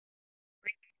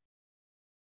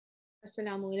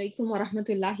Assalamu alaikum wa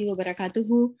rahmatullahi wa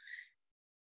barakatuhu.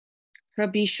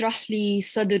 Rabbi shrah li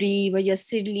sadri wa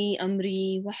yassir li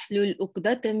amri wahlul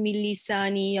uqdatan min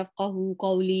lisani yafqahu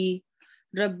qawli.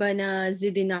 Rabbana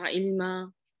zidna ilma.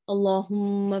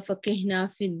 Allahumma faqihna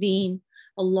fid din.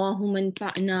 Allahumma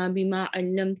anfa'na bima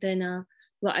 'allamtana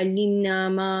wa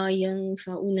 'allimna ma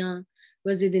yanfa'una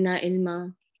wa zidna ilma.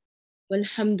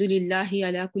 Walhamdulillahi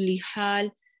ala kulli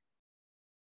hal.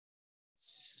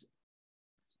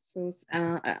 So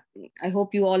I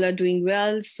hope you all are doing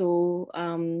well. So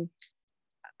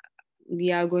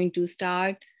we are going to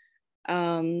start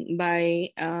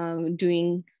by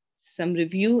doing some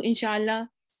review, inshallah.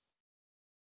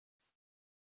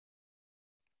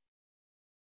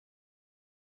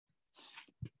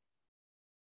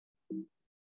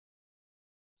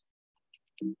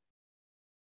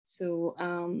 So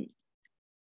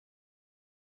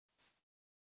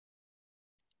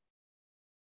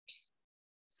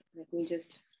let me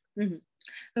just.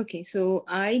 Okay, so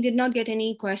I did not get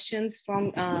any questions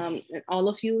from all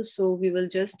of you, so we will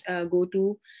just go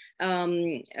to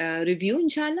review,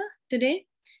 inshallah, today.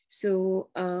 So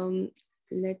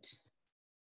let's.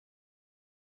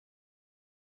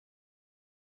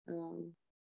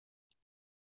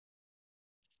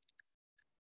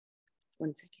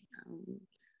 One second.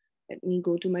 Let me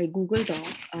go to my Google Doc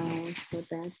for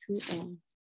that too.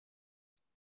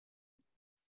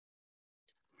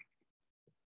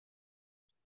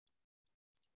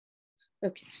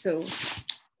 Okay, so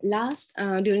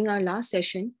during our last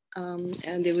session,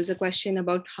 and there was a question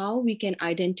about how we can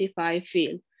identify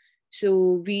fail.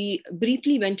 So we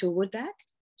briefly went over that.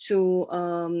 So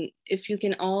if you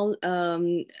can all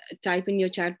type in your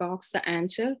chat box the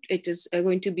answer, it is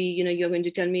going to be, you're going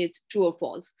to tell me it's true or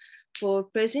false. For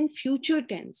present future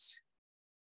tense,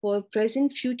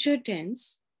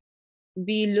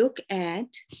 we look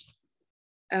at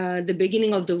the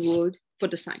beginning of the word for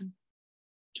the sign.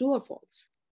 True or false?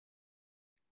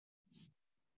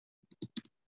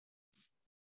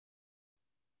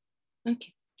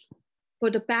 Okay. For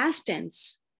the past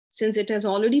tense, since it has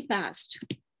already passed,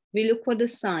 we look for the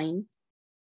sign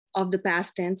of the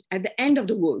past tense at the end of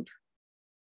the word.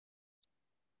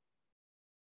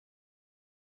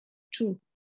 True.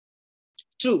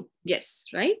 True, yes,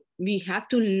 right? We have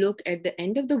to look at the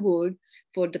end of the word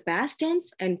for the past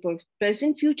tense, and for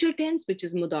present future tense, which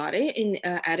is mudare in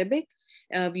Arabic,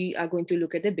 we are going to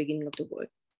look at the beginning of the word.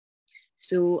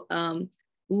 So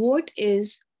what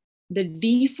is the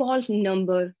default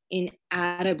number in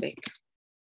Arabic?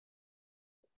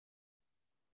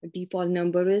 The default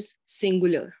number is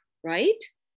singular, right?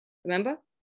 Remember?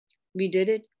 We did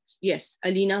it. Yes,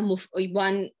 Alina,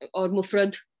 one or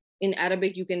mufrad. In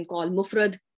Arabic, you can call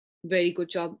mufrad. Very good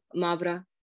job. Mavra,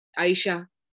 Aisha,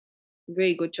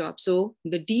 very good job. So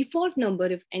the default number,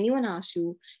 if anyone asks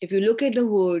you, if you look at the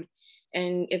word,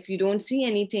 and if you don't see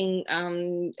anything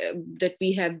that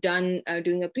we have done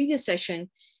during a previous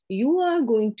session, you are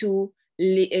going to,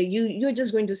 you're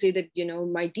just going to say that,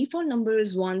 my default number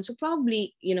is 1. So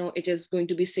probably, it is going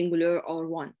to be singular or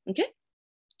 1. Okay.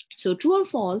 So true or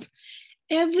false,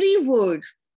 every word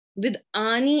with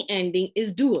ani ending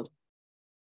is dual.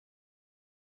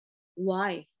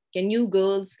 Why? Can you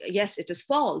girls? Yes, it is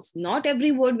false. Not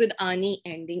every word with ani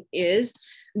ending is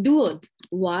dual.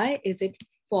 Why is it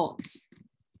false?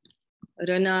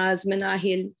 Ranaz,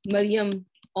 Manahil, Maryam,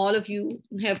 all of you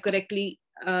have correctly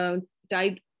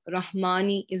typed.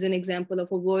 Rahmani is an example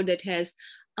of a word that has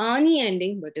ani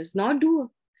ending but is not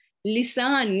dual.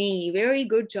 Lisani, very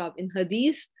good job. In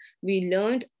Hadith, we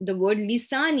learned the word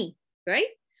lisani, right?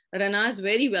 Ranaz,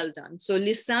 very well done. So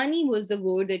lisani was the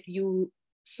word that you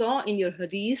saw in your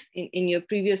Hadith in your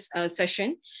previous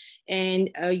session, and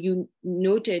you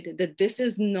noted that this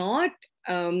is not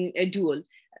a dual.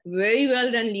 Very well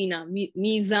done, Lina.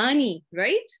 Mizani,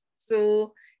 right?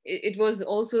 So it was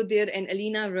also there, and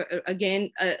Alina again,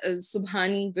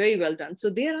 Subhani, very well done. So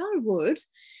there are words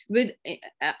with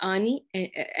ani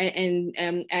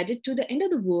and added to the end of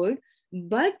the word,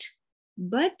 but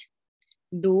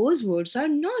those words are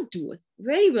not dual.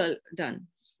 Very well done.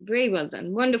 Very well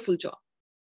done. Wonderful job.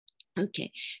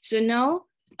 Okay, so now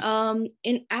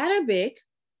in Arabic,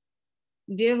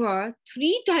 there are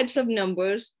 3 types of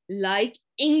numbers like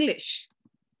English.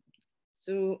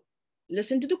 So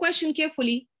listen to the question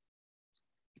carefully.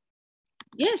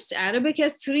 Yes, Arabic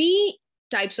has 3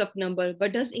 types of number,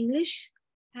 but does English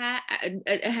have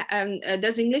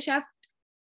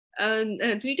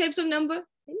 3 types of number?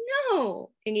 No,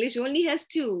 English only has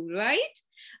 2, right?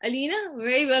 Alina,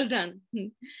 very well done.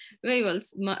 Very well,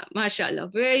 mashallah.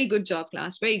 Very good job,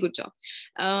 class. Very good job.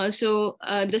 So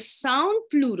the sound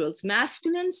plurals,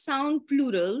 masculine sound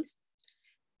plurals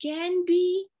can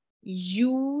be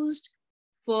used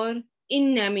for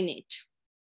inanimate.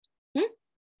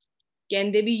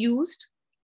 Can they be used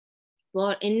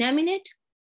for inanimate?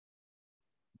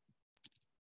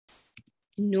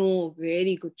 No,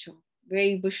 very good job.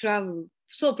 Very, Bushra,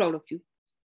 so proud of you.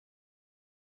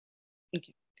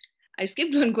 Okay, I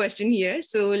skipped one question here.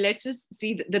 So let's just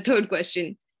see the third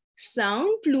question.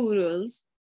 Sound plurals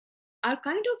are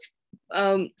kind of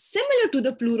similar to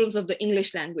the plurals of the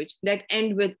English language that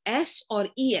end with S or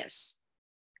ES,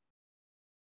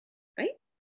 right?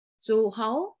 So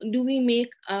how do we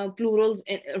make plurals,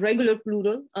 a regular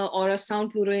plural or a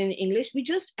sound plural in English? We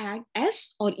just add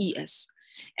S or ES.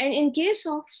 And in case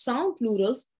of sound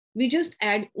plurals, we just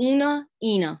add una,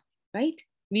 ina, right?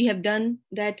 We have done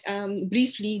that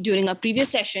briefly during our previous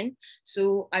session.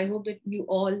 So I hope that you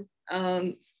all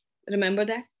remember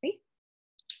that, right?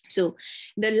 So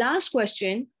the last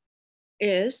question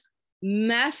is,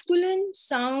 masculine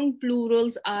sound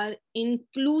plurals are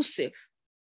inclusive.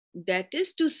 That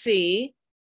is to say,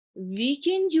 we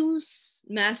can use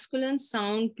masculine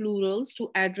sound plurals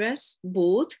to address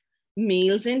both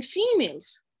males and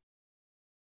females.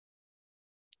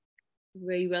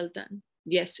 Very well done.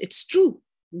 Yes, it's true.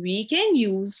 We can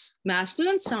use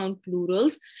masculine sound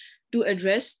plurals to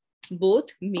address both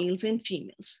males and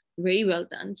females. Very well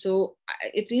done. So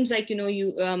it seems like, it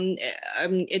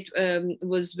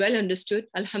was well understood.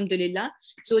 Alhamdulillah.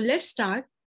 So let's start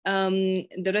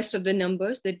the rest of the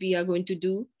numbers that we are going to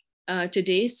do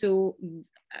today. So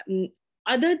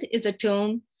adad is a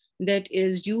term that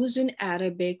is used in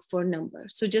Arabic for number.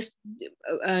 So just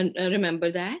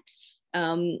remember that.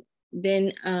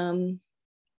 Then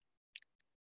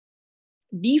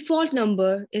default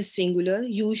number is singular.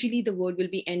 Usually the word will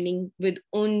be ending with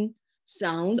un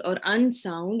sound or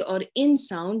unsound or in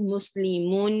sound.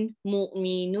 Muslimun,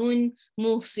 mu'minun,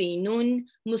 muhsinun,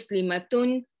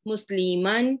 muslimatun,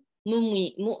 musliman,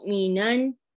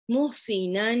 mu'minan,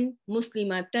 muhsinan,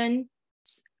 muslimatan,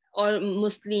 or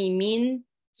muslimin.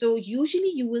 So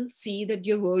usually you will see that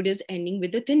your word is ending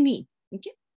with the tanween.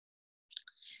 Okay.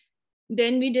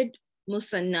 Then we did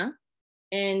musanna.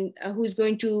 And who's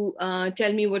going to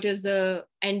tell me what is the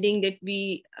ending that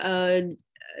we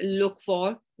look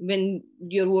for when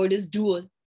your word is dual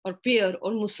or pair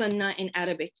or musanna in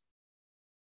Arabic?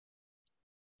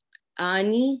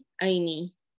 Ani,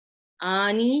 aini,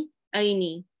 ani,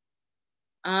 aini,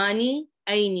 ani,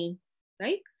 aini,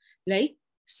 right? Like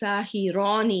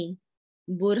sahirani,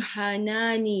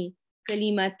 burhanani,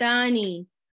 kalimatani,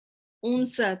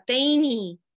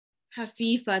 unsataini,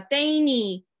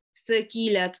 hafifataini,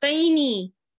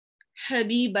 thaqilataini,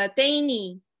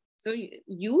 habibataini. So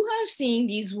you are seeing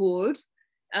these words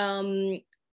in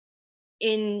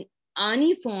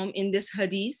ani form in this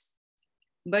hadith,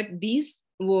 but these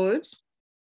words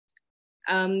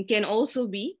can also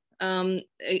be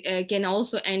can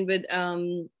also end with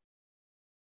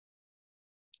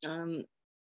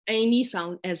any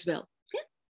sound as well. Okay?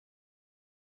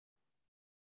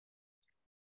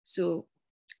 So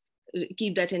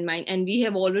keep that in mind. And we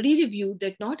have already reviewed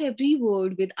that not every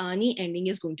word with ani ending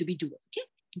is going to be dual. Okay,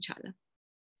 inshallah.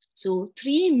 So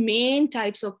three main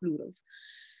types of plurals.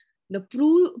 The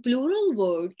plural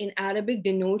word in Arabic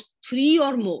denotes three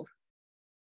or more.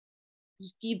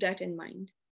 Keep that in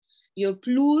mind. Your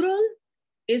plural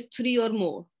is three or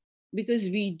more because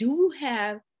we do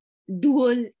have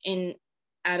dual in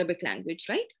Arabic language,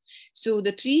 right? So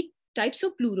the three types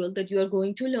of plural that you are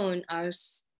going to learn are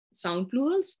sound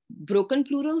plurals, broken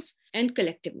plurals, and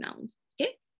collective nouns.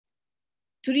 Okay.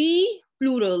 Three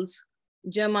plurals: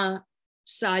 jama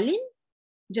salim,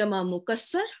 jama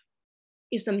mukassar,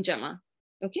 ism jama.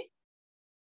 Okay.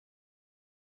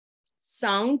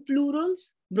 Sound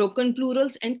plurals, broken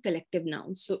plurals, and collective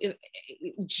nouns. So if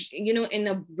in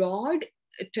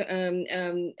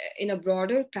a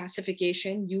broader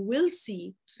classification, you will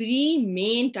see three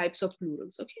main types of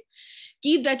plurals. Okay,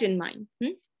 keep that in mind.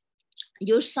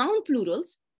 Your sound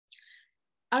plurals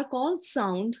are called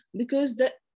sound because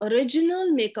the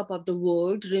original makeup of the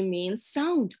word remains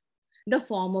sound. The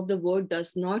form of the word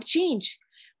does not change.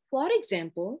 For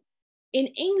example, in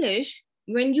English,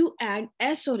 when you add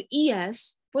S or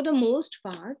ES, for the most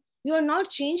part, you are not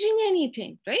changing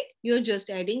anything, right? You're just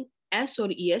adding S or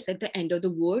ES at the end of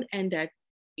the word, and that,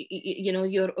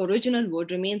 your original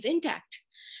word remains intact.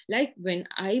 Like when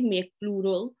I make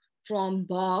plural from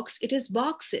box, it is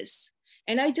boxes.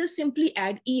 And I just simply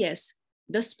add ES.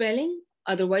 The spelling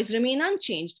otherwise remain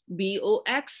unchanged.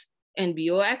 BOX and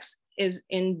BOX is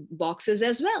in boxes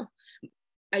as well.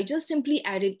 I just simply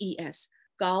added ES.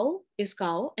 cow is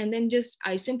cow, and then just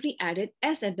I simply added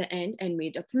s at the end and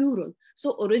made a plural.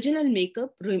 So original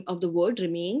makeup of the word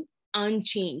remain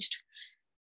unchanged.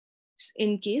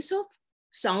 In case of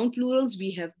sound plurals,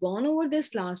 we have gone over this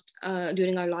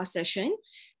during our last session.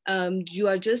 You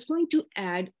are just going to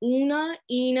add una,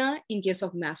 ina in case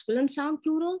of masculine sound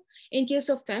plural. In case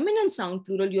of feminine sound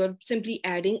plural, you are simply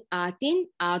adding atin,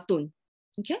 atun.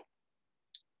 Okay.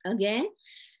 Again,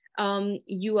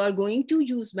 you are going to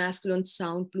use masculine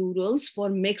sound plurals for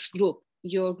mixed group.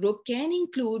 Your group can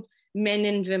include men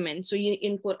and women. So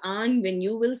in Quran, when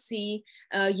you will see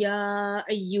ya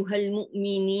ayyuhal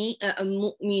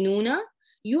mu'minuna,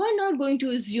 you are not going to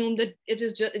assume that it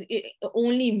is just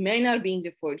only men are being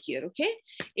referred here. Okay,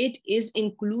 it is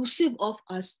inclusive of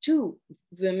us too.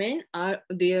 Women are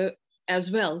there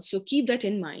as well. So keep that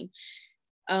in mind.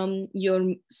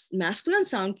 Your masculine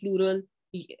sound plural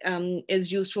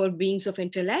is used for beings of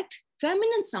intellect.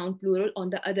 Feminine sound plural, on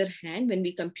the other hand, when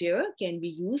we compare, can be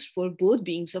used for both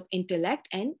beings of intellect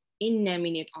and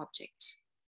inanimate objects.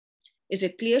 Is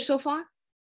it clear so far?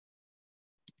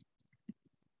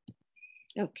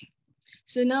 Okay.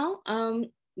 So now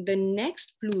the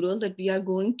next plural that we are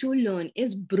going to learn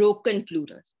is broken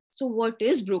plural. So what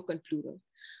is broken plural?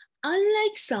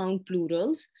 Unlike sound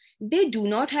plurals, they do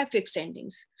not have fixed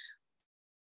endings.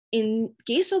 In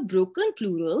case of broken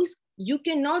plurals, you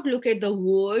cannot look at the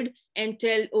word and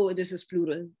tell, oh, this is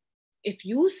plural. If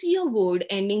you see a word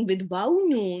ending with waw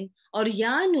noon or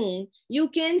ya noon, you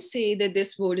can say that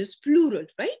this word is plural,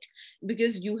 right?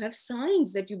 Because you have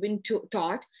signs that you've been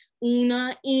taught,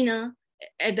 una, ina,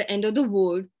 at the end of the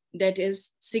word, that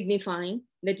is signifying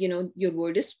that, you know, your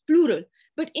word is plural.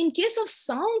 But in case of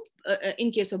sound,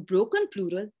 in case of broken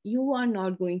plural, you are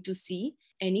not going to see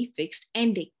any fixed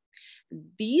ending.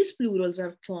 These plurals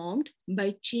are formed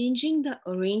by changing the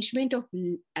arrangement of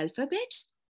alphabets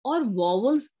or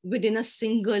vowels within a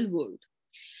single word.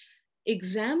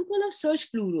 Example of such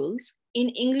plurals in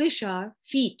English are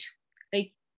feet.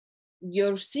 Like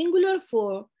your singular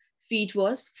for feet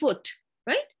was foot,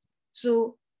 right?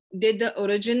 So did the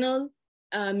original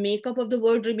makeup of the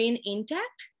word remain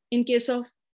intact in case of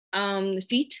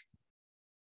feet?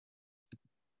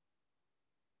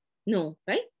 No,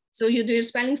 right? So your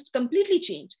spellings completely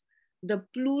change. The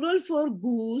plural for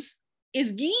goose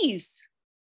is geese.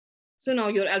 So now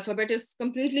your alphabet is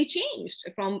completely changed.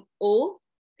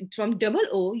 From double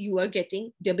O, you are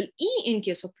getting double E in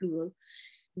case of plural.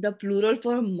 The plural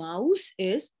for mouse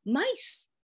is mice.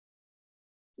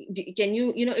 Can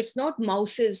you know, it's not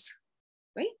mouses,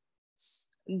 right?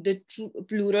 The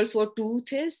plural for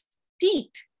tooth is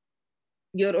teeth.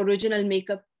 Your original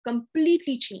makeup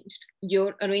completely changed.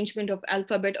 Your arrangement of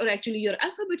alphabet, or actually your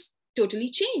alphabet's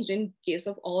totally changed in case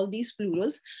of all these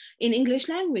plurals in English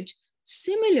language.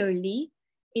 Similarly,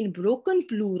 in broken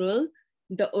plural,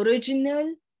 the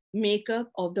original makeup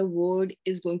of the word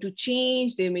is going to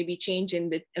change. There may be change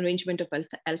in the arrangement of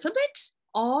alphabets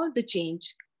or the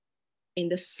change in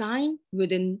the sign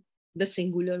within the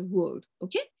singular word,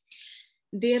 okay?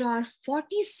 There are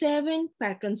 47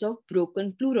 patterns of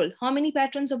broken plural. How many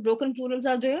patterns of broken plurals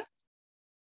are there?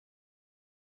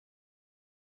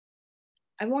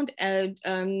 I want, I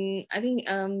think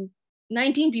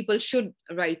 19 people should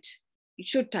write,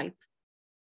 should type.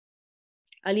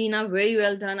 Alina, very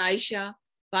well done. Aisha,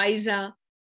 Faiza,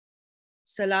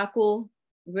 Salako,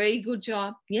 very good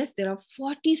job. Yes, there are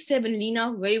 47.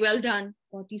 Lina, very well done.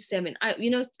 47.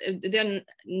 There are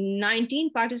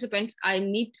 19 participants. I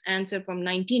need answer from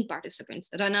 19 participants.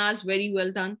 Ranaz, very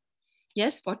well done.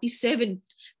 Yes, 47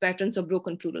 patterns of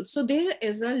broken plural. So there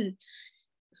is a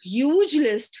huge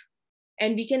list,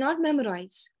 and we cannot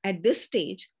memorize at this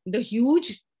stage the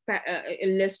huge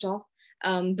list of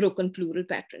broken plural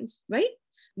patterns, right?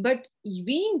 But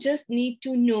we just need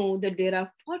to know that there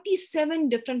are 47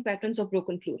 different patterns of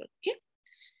broken plural, okay?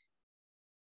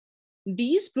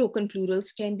 These broken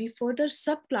plurals can be further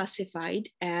subclassified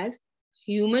as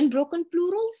human broken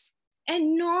plurals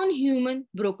and non-human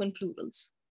broken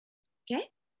plurals, okay?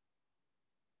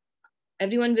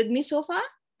 Everyone with me so far?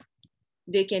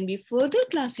 They can be further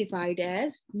classified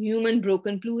as human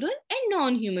broken plural and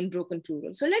non-human broken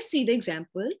plural. So let's see the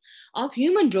example of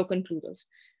human broken plurals.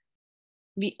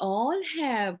 We all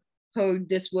have heard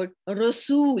this word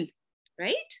Rasul,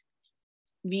 right?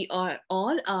 We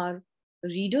all are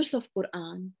readers of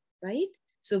Quran, right?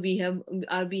 So we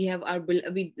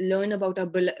learn about our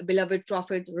beloved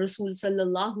Prophet Rasul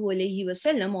sallallahu alaihi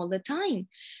wasallam all the time.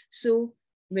 So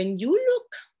when you look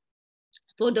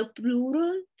for the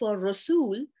plural for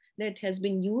Rasul that has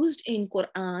been used in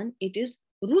Quran, it is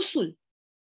Rusul.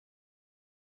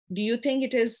 Do you think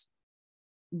it is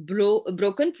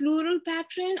broken plural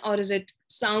pattern, or is it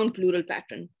sound plural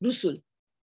pattern? Rusul.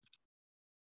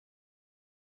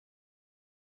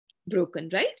 Broken,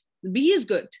 right? B is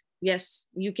good. Yes,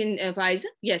 you can, Faiza.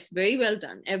 Yes, very well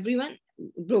done. Everyone,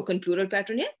 broken plural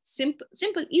pattern. Yeah, simple,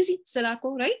 easy.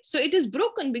 Salako, right? So it is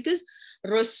broken because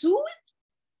Rasul,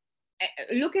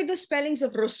 look at the spellings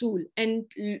of Rasul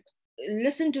and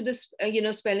listen to this,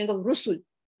 spelling of Rusul.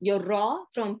 Your Ra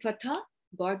from Fatha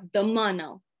got Dhamma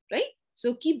now, right?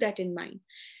 So keep that in mind.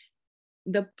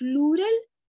 The plural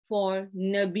for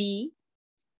Nabi,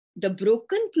 the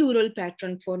broken plural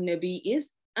pattern for Nabi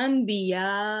is Ambiya'u.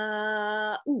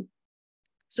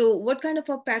 So what kind of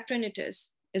a pattern it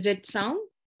is? Is it sound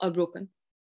or broken?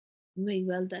 Very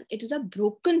well done. It is a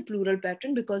broken plural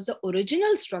pattern because the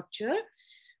original structure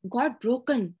got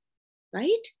broken,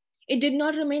 right? It did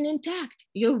not remain intact.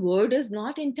 Your word is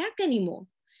not intact anymore.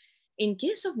 In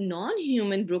case of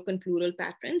non-human broken plural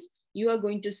patterns, you are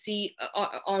going to see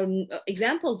or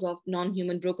examples of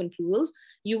non-human broken plurals.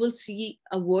 You will see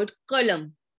a word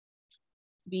kalam.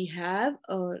 We have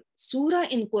a surah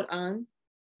in Quran,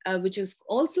 which is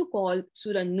also called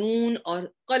Surah Noon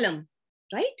or Qalam,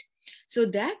 right? So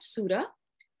that surah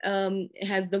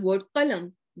has the word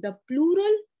qalam. The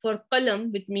plural for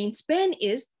qalam, which means pen,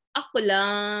 is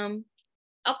aqlam,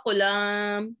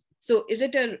 aqlam. So is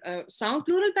it a sound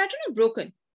plural pattern or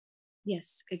broken?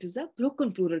 Yes, it is a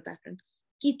broken plural pattern.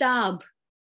 Kitab.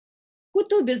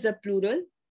 Kutub is the plural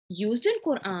used in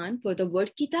Quran for the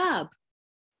word kitab.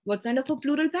 What kind of a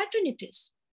plural pattern it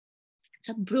is? It's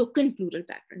a broken plural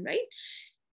pattern, right?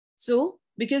 So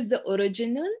because the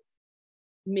original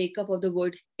makeup of the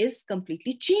word is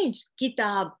completely changed.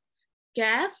 Kitab.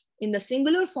 Kaf in the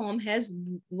singular form has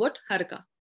what harka?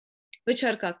 Which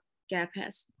harka kaf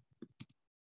has?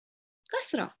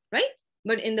 Kasra, right?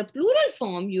 But in the plural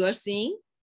form, you are seeing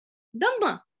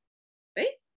dhamma,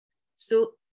 right?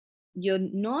 So your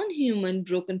non-human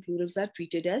broken plurals are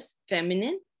treated as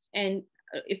feminine. And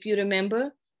if you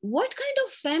remember, what kind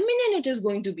of feminine it is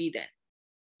going to be then?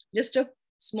 Just a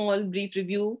small brief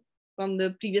review from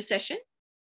the previous session.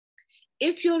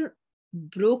 If your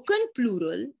broken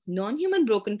plural, non-human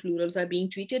broken plurals are being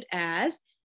treated as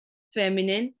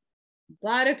feminine,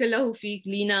 Barakallahu feek,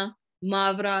 Lina,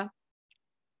 Mavra,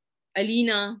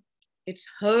 Alina, it's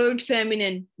heard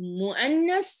feminine,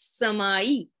 Muannas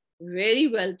Samai, very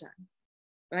well done,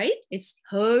 right? It's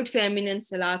heard feminine,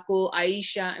 Salako,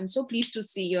 Aisha. I'm so pleased to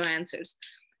see your answers.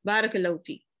 Barakallahu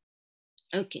feek.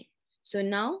 Okay, so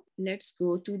now let's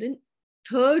go to the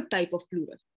third type of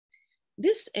plural.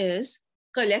 This is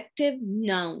collective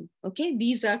noun. Okay,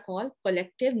 these are called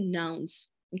collective nouns.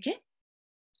 Okay,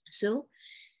 so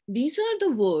these are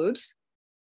the words.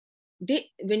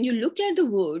 When you look at the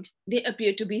word, they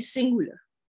appear to be singular.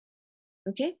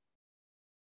 Okay,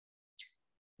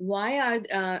 why are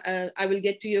I will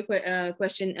get to your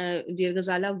question, dear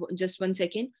Ghazala, just 1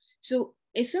 second. So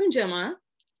ism jama,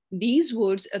 these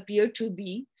words appear to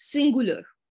be singular.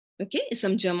 Okay,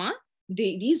 ism jama,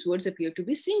 these words appear to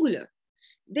be singular.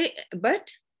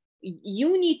 But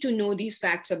you need to know these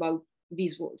facts about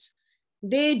these words.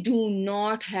 They do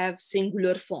not have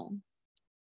singular form,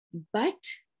 but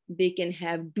they can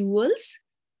have duals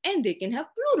and they can have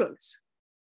plurals.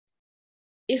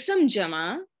 Ism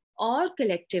jama or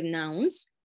collective nouns,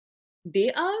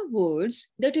 they are words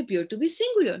that appear to be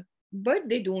singular, but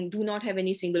they do not have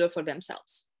any singular for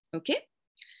themselves. Okay,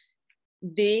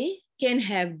 they can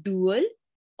have dual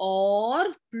or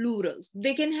plurals.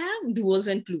 They can have duals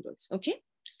and plurals. Okay,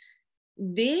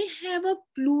 they have a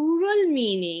plural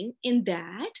meaning in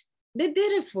that they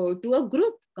refer to a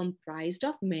group comprised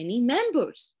of many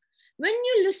members. When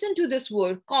you listen to this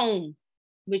word qaum,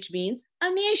 which means a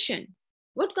nation,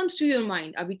 what comes to your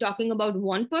mind? Are we talking about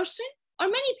one person or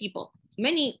many people,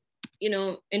 many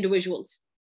individuals?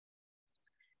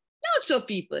 Lots of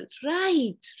people,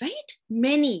 right,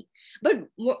 many. But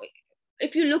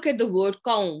if you look at the word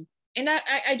qaum, and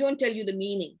I don't tell you the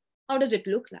meaning, how does it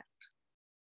look like?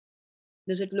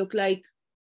 Does it look like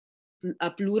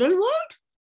a plural word?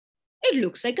 It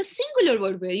looks like a singular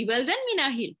word. Very well done,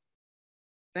 Minahil.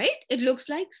 Right? It looks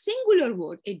like singular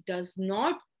word. It does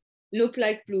not look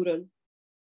like plural.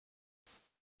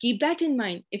 Keep that in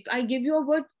mind. If I give you a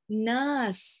word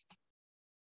nas,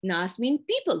 nas means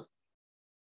people.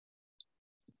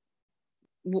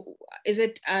 Is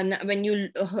it when you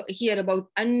hear about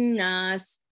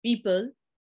annas, people,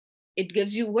 it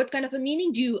gives you what kind of a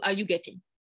meaning are you getting?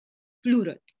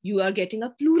 Plural. You are getting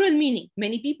a plural meaning.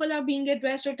 Many people are being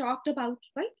addressed or talked about,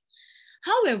 right?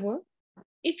 However,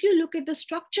 if you look at the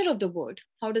structure of the word,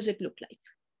 how does it look like?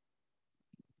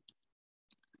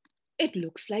 It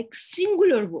looks like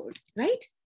singular word, right?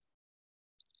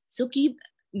 So keep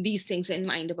these things in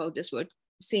mind about this word.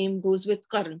 Same goes with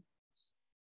qarn,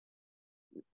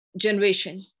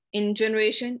 generation. In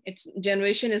generation, it's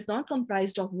generation is not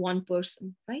comprised of one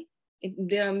person, right?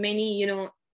 There are many,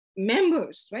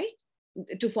 members, right,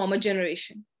 to form a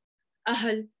generation.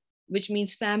 Ahl, which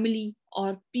means family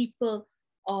or people,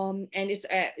 and it's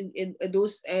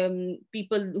those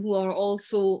people who are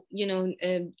also,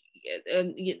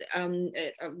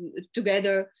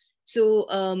 together. So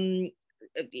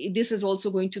this is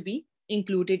also going to be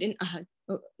included in Ahl.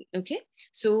 Okay,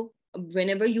 so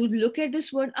whenever you look at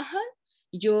this word Ahl,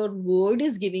 your word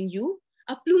is giving you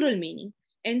a plural meaning,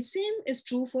 and same is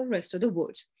true for rest of the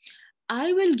words.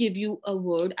 I will give you a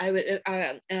word. I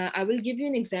will give you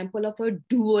an example of a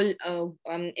dual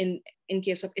in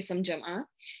case of ism jam'a.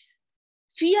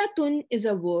 Fiyatun is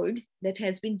a word that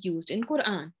has been used in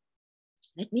Quran.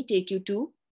 Let me take you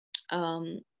to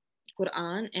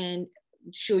Quran and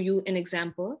show you an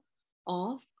example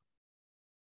of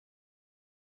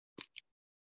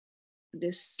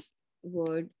this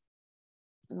word.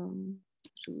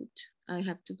 Root. I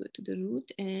have to go to the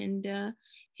root, and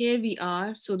here we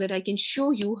are, so that I can show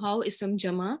you how ism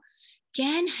jama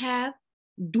can have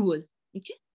dual.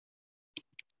 Okay,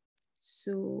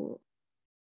 so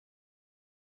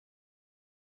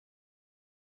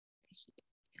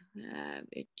have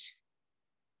it.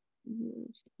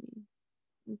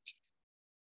 Okay,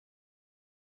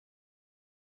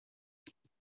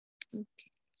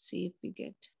 okay. See if we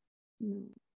get no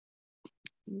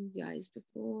guys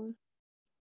before.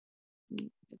 Okay,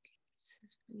 this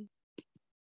is fine.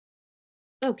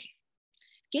 Okay,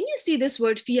 can you see this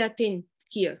word fiatin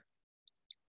here?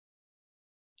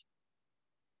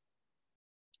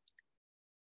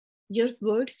 Your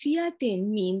word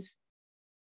fiatin means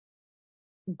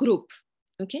group.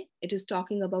 Okay, it is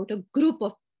talking about a group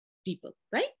of people,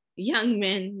 right? Young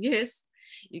men, yes,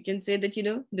 you can say that,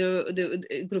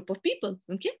 the group of people.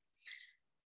 Okay,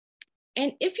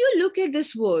 and if you look at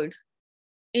this word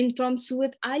in from Surah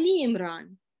Ali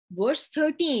Imran, verse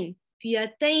 13,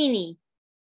 fiataini.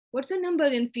 What's the number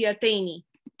in fiataini?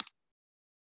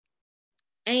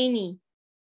 Aini,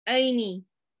 aini,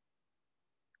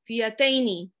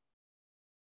 fiataini.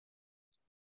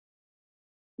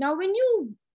 Now, when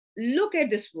you look at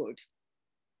this word,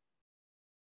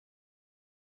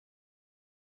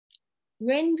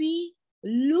 when we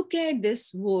look at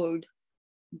this word,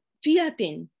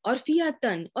 fiatin or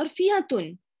fiatan or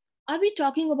fiatun, are we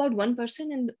talking about one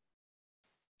person? And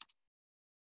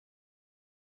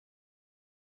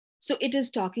so it is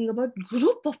talking about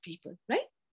group of people, right?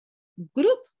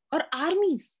 Group or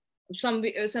armies.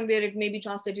 Somewhere it may be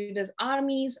translated as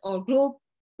armies or group,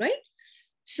 right?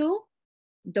 So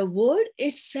the word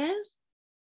itself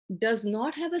does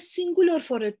not have a singular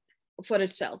for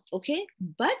itself, okay?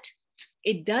 But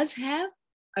it does have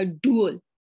a dual.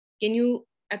 Can you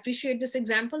appreciate this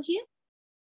example here?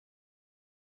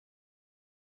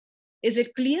 Is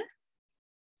it clear?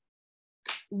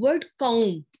 Word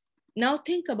kaum. Now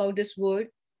think about this word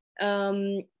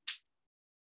kaum.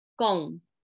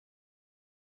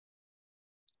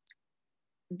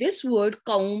 This word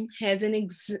kaum has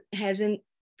an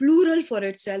plural for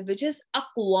itself, which is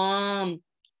aqwam.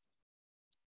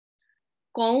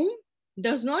 Kaum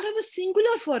does not have a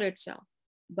singular for itself,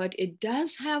 but it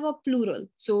does have a plural.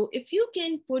 So if you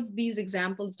can put these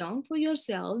examples down for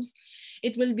yourselves,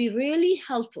 it will be really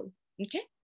helpful. Okay,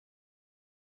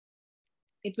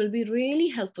 it will be really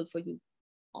helpful for you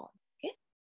all. Okay,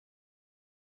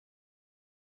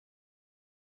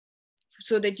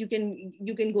 so that you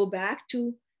can go back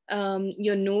to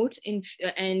your notes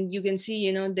and you can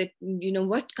see, that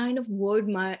what kind of word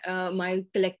my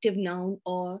collective noun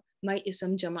or my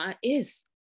ism jama is.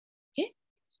 Okay,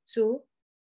 so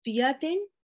fiyatin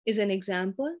is an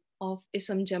example of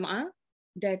ism jama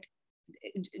that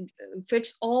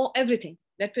fits everything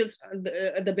that fills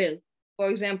the bill. For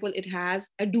example, it has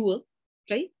a dual,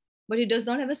 right? But it does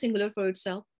not have a singular for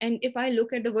itself. And if I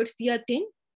look at the word fiyatin,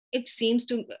 it seems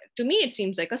to me, it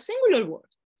seems like a singular word,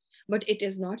 but it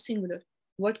is not singular.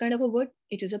 What kind of a word?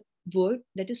 It is a word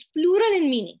that is plural in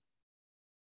meaning,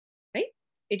 right?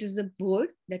 It is a word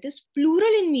that is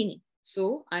plural in meaning.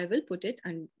 So I will put it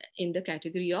in the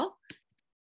category of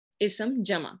ism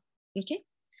jama. Okay.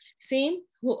 Same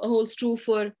holds true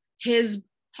for his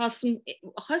hasm.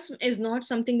 Hasm is not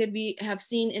something that we have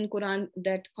seen in Quran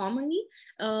that commonly,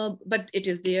 but it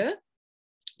is there.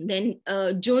 Then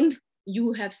jund,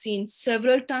 you have seen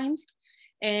several times,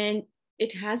 and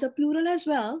it has a plural as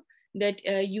well that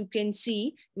you can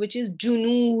see, which is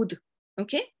junud.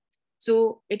 Okay,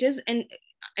 so it is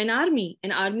an army.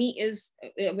 An army is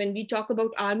when we talk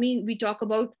about army, we talk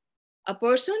about A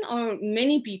person or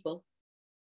many people?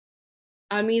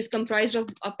 Army is comprised of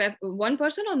one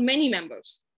person or many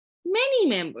members? Many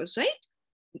members, right?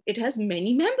 It has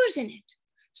many members in it.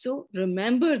 So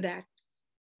remember that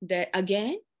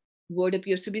again, word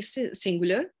appears to be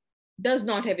singular, does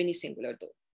not have any singular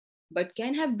though, but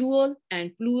can have dual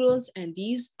and plurals. And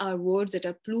these are words that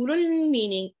are plural in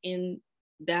meaning, in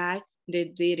that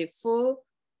they refer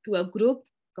to a group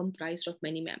comprised of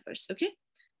many members. Okay.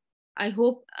 I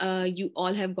hope you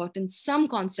all have gotten some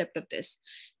concept of this.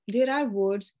 There are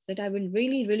words that I will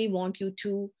really, really want you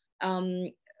to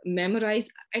memorize,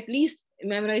 at least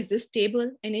memorize this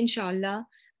table. And inshallah,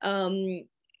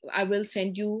 I will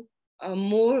send you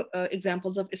more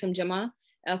examples of Ism Jama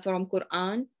from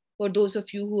Quran for those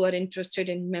of you who are interested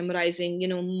in memorizing,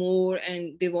 more,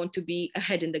 and they want to be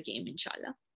ahead in the game,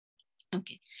 inshallah.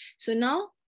 Okay, so now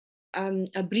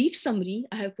a brief summary.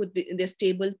 I have put this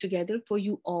table together for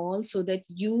you all so that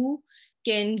you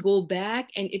can go back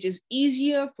and it is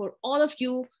easier for all of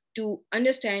you to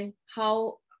understand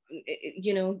how,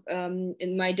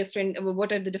 in my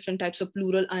what are the different types of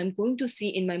plural I'm going to see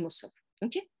in my Musaf.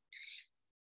 Okay.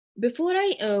 Before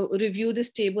I review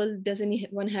this table, does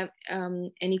anyone have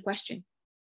any question?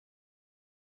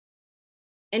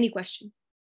 Any question?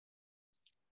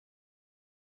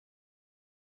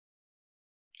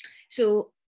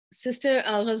 So Sister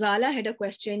Ghazala had a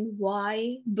question,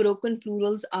 why broken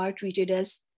plurals are treated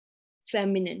as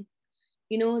feminine.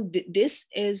 This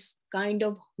is kind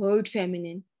of heard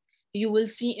feminine. You will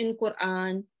see in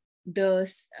Quran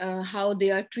how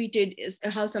they are treated, is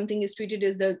how something is treated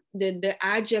is the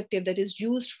adjective that is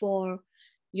used for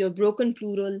your broken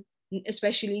plural,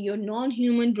 especially your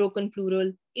non-human broken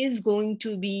plural, is going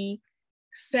to be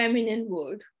feminine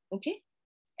word. Okay.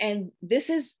 And this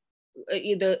is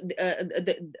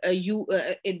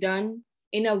done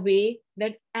in a way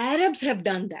that Arabs have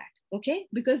done that. Okay,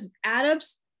 because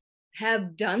Arabs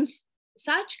have done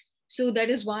such, so that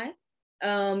is why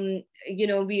we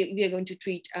are going to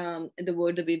treat the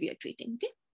word the way we are treating.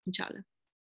 Okay, inshallah.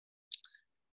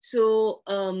 So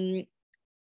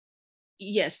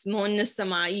yes, Muannas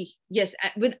Samai, yes,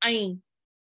 with ain.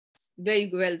 Very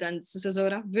well done, Sister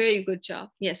Zora. Very good job.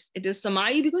 Yes, it is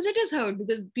Samai because it is heard,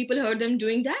 because people heard them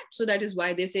doing that. So that is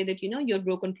why they say that, your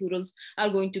broken plurals are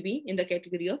going to be in the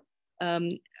category of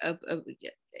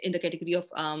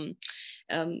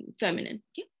feminine.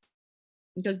 Okay,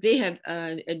 because they have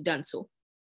done so.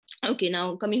 Okay,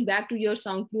 now coming back to your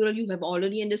sound plural, you have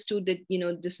already understood that,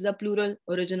 this is a plural.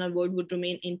 Original word would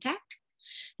remain intact.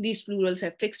 These plurals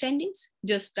have fixed endings,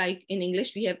 just like in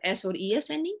English we have S or ES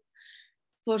ending.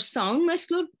 For sound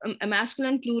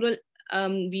masculine plural,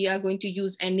 we are going to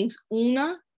use endings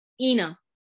una, ina,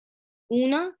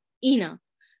 una, ina.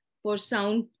 For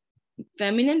sound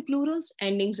feminine plurals,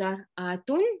 endings are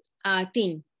atun,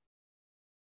 atin.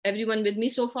 Everyone with me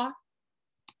so far?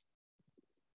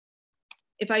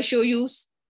 If I show you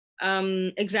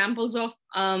examples of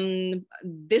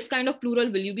this kind of plural,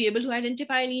 will you be able to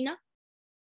identify, Alina?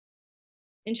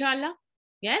 Inshallah?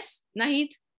 Yes? Nahid?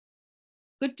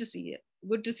 Good to see it.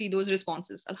 Good to see those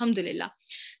responses. Alhamdulillah.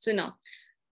 So now,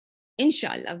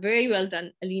 inshallah, very well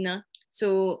done, Alina.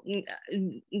 So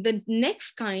the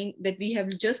next kind that we have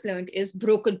just learned is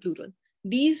broken plural.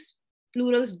 These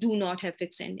plurals do not have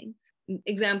fixed endings.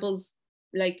 Examples,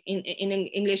 like in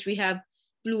English, we have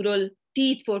plural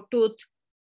teeth for tooth,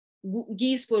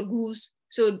 geese for goose.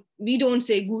 So we don't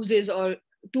say gooses or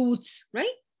tooths,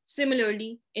 right?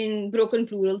 Similarly, in broken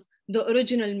plurals, the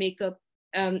original makeup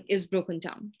is broken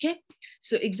down. Okay,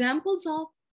 so examples of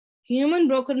human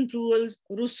broken plurals: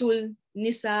 rusul,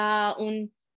 nisaun,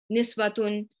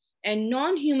 nisbatun. And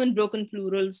non-human broken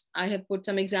plurals, I have put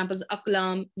some examples: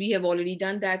 aklam, we have already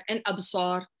done that, and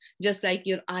absar, just like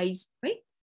your eyes, right?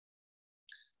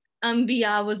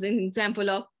 Ambiya was an example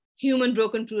of human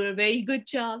broken plural. Very good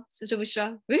job, Sister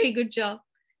Bushra. Very good job.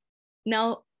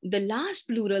 Now, the last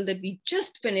plural that we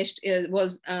just finished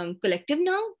was collective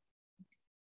noun.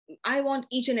 I want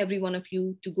each and every one of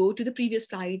you to go to the previous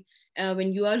slide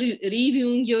when you are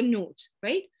reviewing your notes,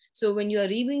 right? So when you are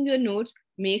reviewing your notes,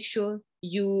 make sure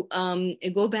you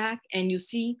go back and you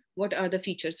see what are the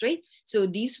features, right? So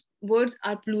these words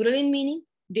are plural in meaning.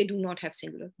 They do not have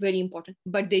singular, very important,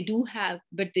 but they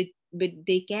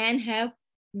can have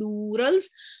plurals,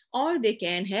 or they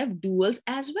can have duals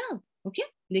as well. Okay,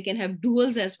 they can have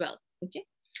duals as well. Okay,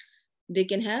 they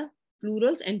can have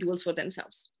plurals and duals for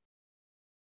themselves.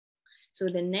 So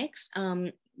the next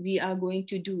we are going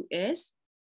to do is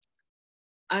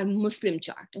our Muslim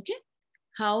chart. Okay,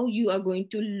 how you are going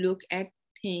to look at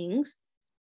things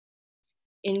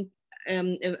in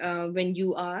when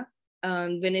you are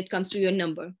when it comes to your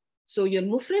number. So your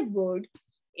mufrad word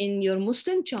in your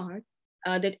Muslim chart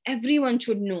that everyone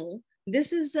should know,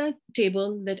 this is a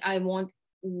table that I want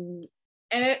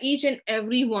each and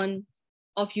every one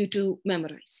of you to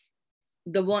memorize.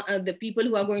 The people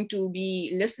who are going to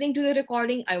be listening to the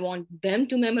recording, I want them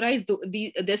to memorize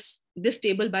this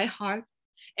table by heart.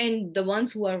 And the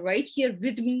ones who are right here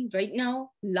with me right now,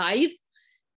 live,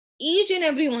 each and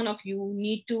every one of you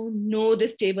need to know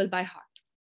this table by heart.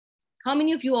 How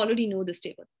many of you already know this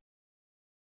table?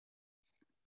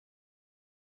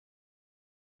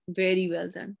 Very well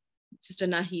done, Sister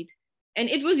Nahid. And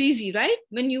it was easy, right?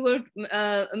 When you were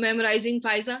memorizing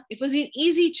Faiza, it was an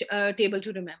easy table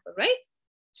to remember, right?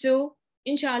 So,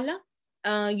 inshallah,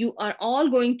 you are all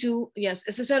going to, yes,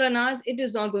 Sister Anaz, it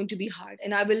is not going to be hard.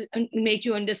 And I will make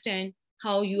you understand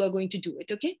how you are going to do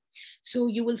it, okay? So,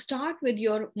 you will start with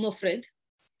your mufrad,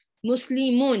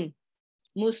 muslimun,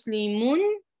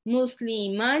 muslimun,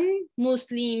 musliman,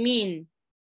 muslimin.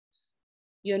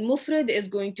 Your mufrad is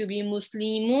going to be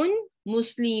muslimun,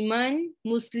 musliman,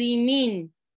 muslimin.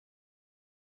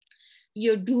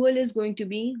 Your dual is going to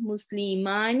be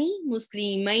muslimani,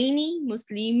 muslimaini,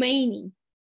 muslimaini.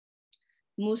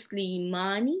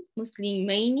 Muslimani,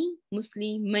 muslimaini,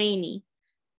 muslimaini.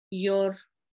 Your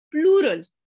plural.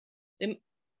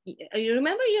 You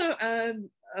remember your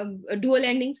dual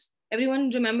endings?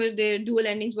 Everyone remember their dual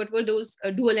endings? What were those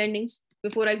dual endings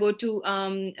before I go to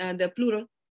the plural?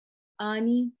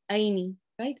 Ani, aini,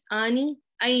 right? Ani,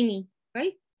 aini,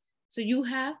 right? So you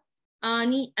have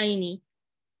ani, aini.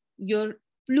 Your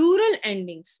plural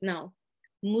endings now.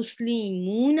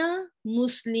 Muslimuna,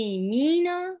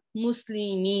 muslimina,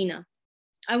 muslimina.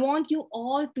 I want you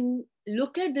all to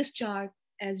look at this chart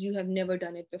as you have never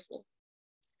done it before.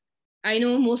 I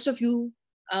know most of you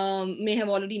may have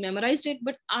already memorized it,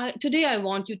 but today I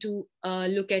want you to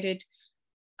look at it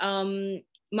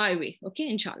my way, okay,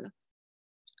 inshallah.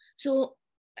 So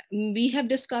we have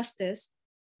discussed this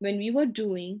when we were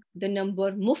doing the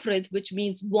number mufrad, which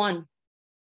means one.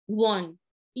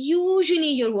 Usually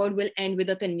your word will end with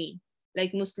a tanween,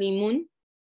 like muslimun,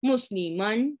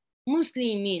 musliman,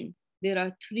 muslimin. There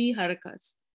are three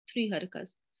harakas.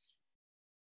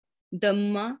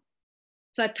 Dhamma,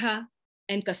 fatha,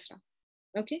 and kasra.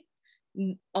 Okay?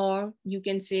 Or you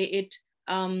can say it,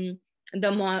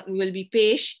 Dhamma will be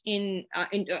pesh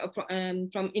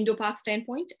from Indo-Pak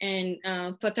standpoint, and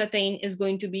fathatain is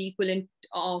going to be equivalent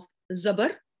of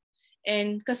zabar,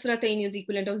 and kasratain is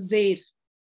equivalent of zair,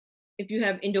 if you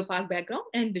have Indo-Pak background,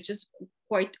 and which is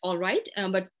quite all right.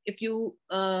 But if you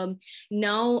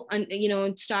now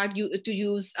start to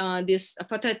use this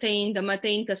fathatain,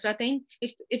 dhammatain, kasratain,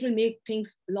 it will make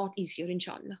things a lot easier,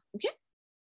 inshallah. Okay.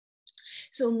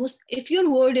 So if your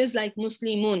word is like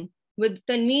muslimun with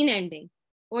tanween ending,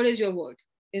 what is your word?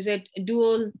 Is it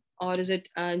dual or is it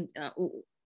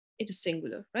it is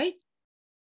singular, right?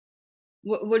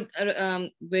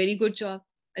 Very good job,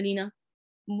 Alina.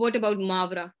 What about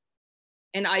Mavra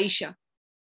and Aisha?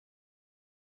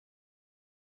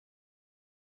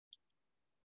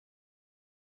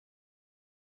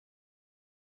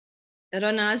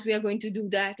 Ranaz, we are going to do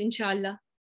that, inshallah.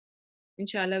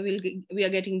 Inshallah, we are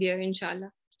getting there,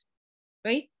 inshallah.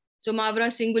 Right? So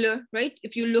Mavra singular, right?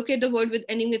 If you look at the word with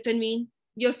ending with tanween,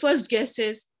 your first guess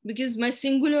is, because my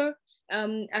singular,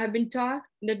 I have been taught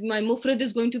that my mufrad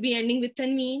is going to be ending with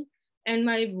tanween, and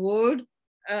my word,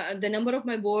 the number of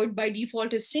my word by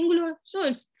default is singular, so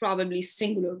it's probably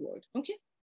singular word. Okay.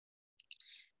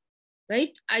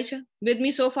 Right, Aisha, with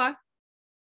me so far?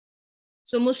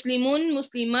 So muslimun,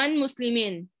 musliman,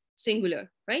 muslimin, singular,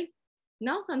 right?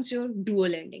 Now comes your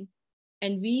dual ending.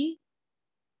 And we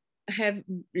have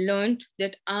learned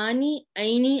that ani,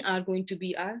 aini are going to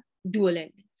be our dual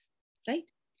endings, right?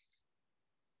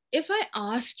 If I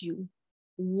ask you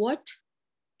what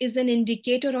is an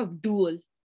indicator of dual,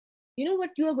 you know what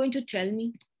you are going to tell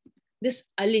me? This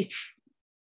alif.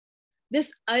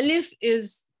 This alif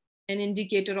is an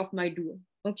indicator of my dual,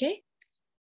 okay?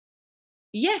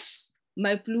 Yes,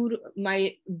 my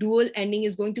dual ending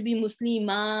is going to be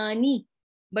muslimani,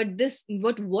 but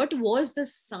what was the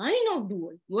sign of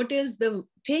dual? What is the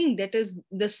thing that is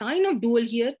the sign of dual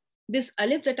here? This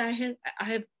alif that I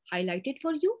have highlighted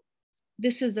for you,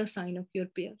 this is the sign of your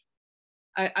pair.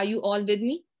 Are you all with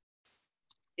me?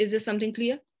 Is this something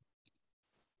clear?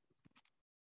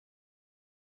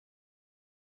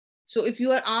 So if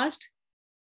you are asked,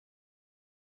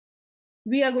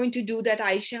 we are going to do that,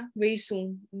 Aisha, very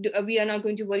soon. We are not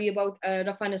going to worry about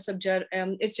Rafa Nasab Jar.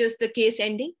 It's just the case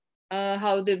ending,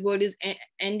 how the word is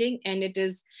ending, and it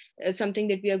is something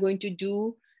that we are going to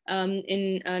do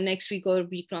in next week or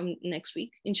week from next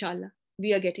week, inshallah.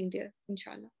 We are getting there,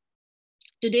 inshallah.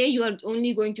 Today, you are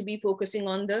only going to be focusing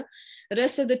on the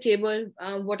rest of the table,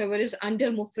 whatever is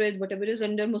under mufrad, whatever is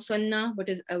under musanna,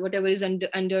 whatever is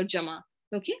under jama.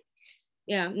 Okay?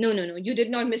 Yeah, no. You did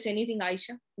not miss anything,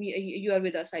 Aisha. You are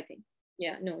with us, I think.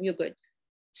 Yeah, no, you're good.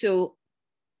 So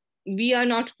we are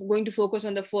not going to focus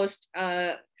on the first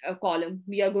column.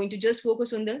 We are going to just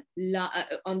focus on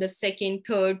the second,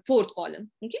 third, fourth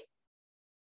column. Okay?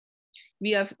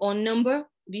 We are on number.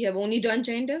 We have only done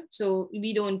gender, so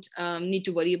we don't need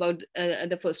to worry about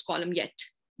the first column yet.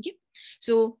 Okay?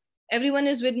 So everyone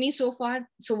is with me so far.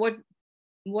 So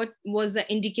what was the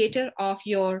indicator of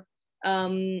your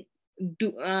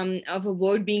of a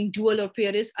word being dual or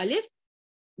pair is alif?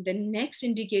 The next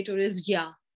indicator is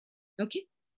ya. Okay?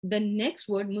 The next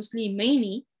word,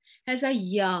 muslimaini, has a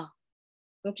ya.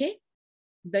 Okay?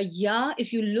 The ya,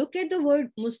 if you look at the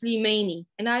word muslimaini,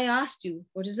 and I asked you,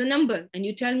 what is the number? And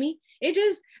you tell me, it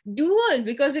is dual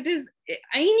because it is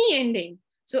aini ending.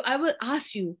 So I will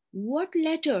ask you, what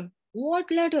letter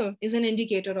is an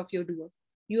indicator of your dual?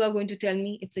 You are going to tell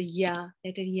me it's a ya.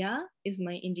 Letter ya is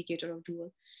my indicator of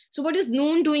dual. So what is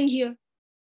noon doing here?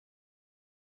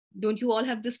 Don't you all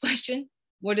have this question?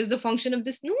 What is the function of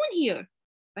this noon here?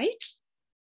 Right?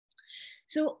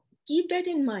 So keep that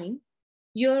in mind.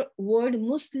 Your word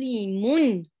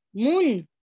muslimun, mun.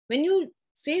 When you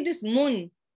say this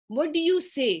mun, what do you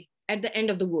say at the end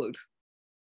of the word?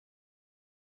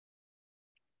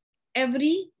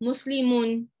 Every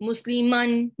muslimun,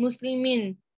 musliman,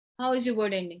 muslimin. How is your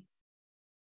word ending?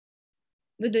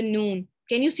 With the noon.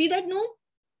 Can you see that noon?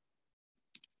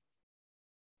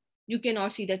 You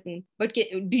cannot see that noon. But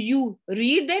do you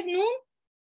read that noon?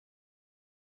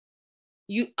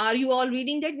 Are you all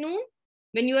reading that noon?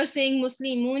 When you are saying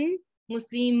muslimun,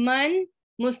 musliman,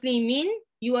 muslimin,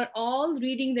 you are all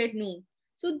reading that noon.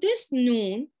 So this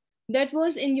noon that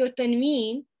was in your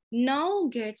tanween now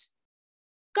gets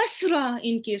kasra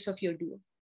in case of your dual.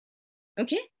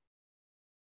 Okay?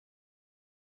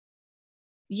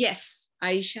 Yes,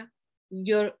 Aisha,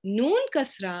 your noon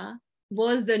kasra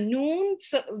was the noon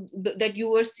that you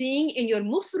were seeing in your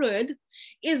mufrad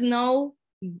is now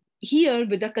here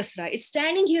with the kasra. It's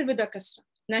standing here with the kasra.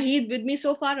 Naheed with me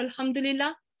so far?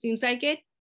 Alhamdulillah. Seems like it.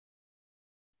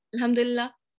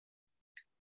 Alhamdulillah.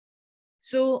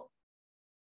 So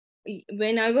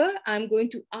whenever I'm going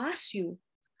to ask you,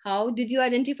 how did you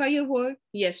identify your word?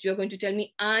 Yes, you're going to tell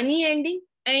me ani ending,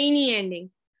 aini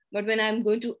ending. But when I'm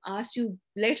going to ask you,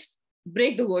 let's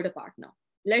break the word apart now.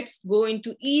 Let's go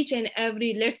into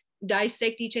let's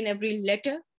dissect each and every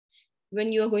letter.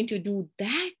 When you're going to do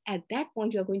that, at that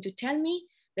point, you're going to tell me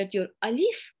that your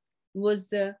alif was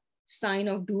the sign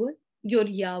of dual, your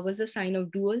ya was a sign of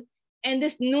dual, and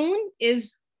this noon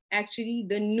is actually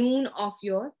the noon of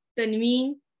your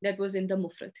tanween that was in the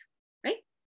mufrad, right?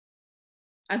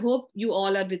 I hope you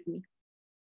all are with me.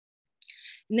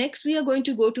 Next, we are going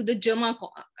to go to the jama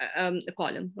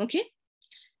column, okay?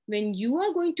 When you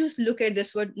are going to look at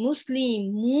this word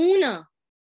muslimuna,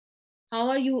 how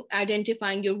are you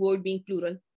identifying your word being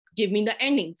plural? Give me the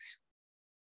endings.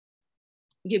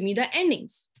 Give me the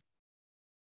endings.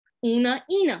 Una,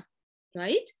 ina,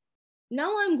 right?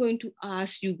 Now I'm going to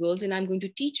ask you girls and I'm going to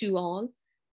teach you all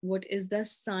what is the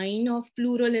sign of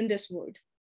plural in this word.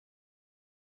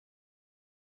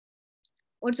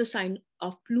 What's the sign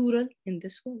of plural in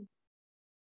this word?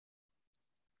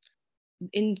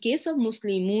 In case of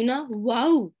muslimuna,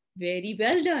 wow, very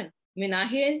well done.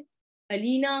 Minahil,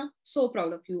 Alina, so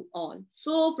proud of you all.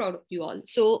 So proud of you all.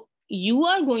 So you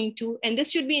are going to, and this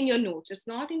should be in your notes. It's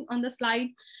not on the slide.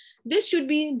 This should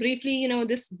be briefly,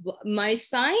 this my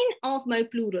sign of my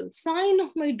plural, sign of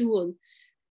my dual.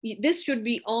 This should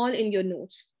be all in your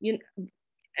notes.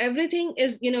 Everything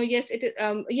is, yes, it is,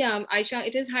 yeah, Aisha,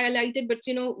 it is highlighted, but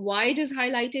why it is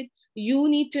highlighted? You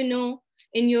need to know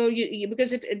in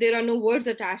because there are no words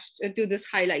attached to this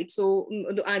highlight. So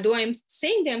though I'm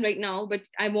saying them right now, but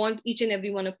I want each and every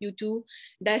one of you to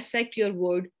dissect your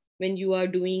word when you are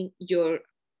doing your,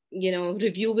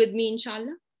 review with me,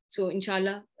 inshallah. So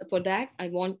inshallah, for that, I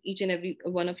want each and every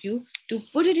one of you to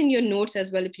put it in your notes as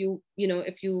well if you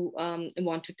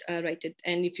want to write it.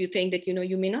 And if you think that,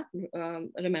 you may not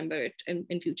remember it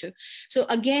in future. So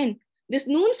again, this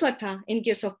noon fatha in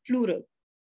case of plural,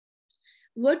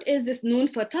 what is this noon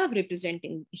fatha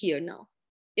representing here now?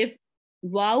 If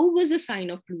waw was a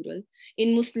sign of plural in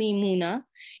muslimuna,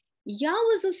 ya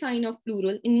was a sign of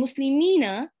plural in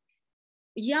muslimina,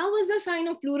 ya was a sign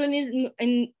of plural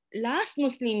in last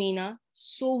muslimina.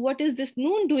 So what is this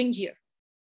noon doing here?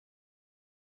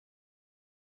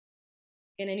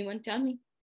 Can anyone tell me?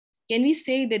 Can we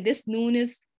say that this noon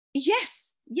is,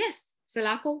 yes,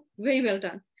 Salako, very well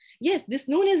done. Yes, this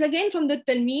noon is again from the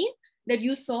tanween that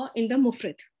you saw in the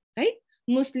mufrad, right?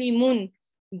 Muslimun.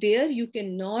 There you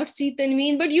cannot see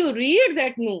tanween, but you read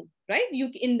that noon, right? You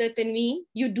in the tanween,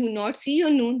 you do not see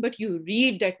your noon, but you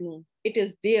read that noon. It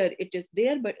is there,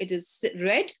 but it is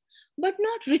read, but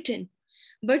not written.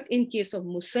 But in case of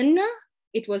musanna,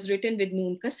 it was written with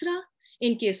noon kasra.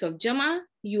 In case of jama,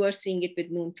 you are seeing it with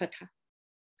noon fatha.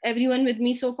 Everyone with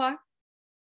me so far?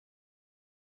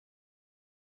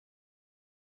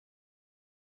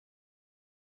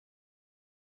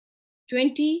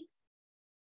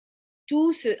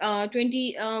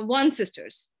 21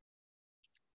 sisters.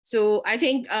 So I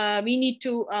think we need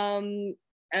to,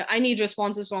 I need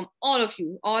responses from all of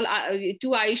you. All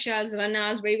two Aishas,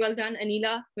 Ranas, very well done.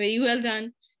 Anila, very well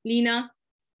done. Lina,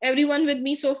 everyone with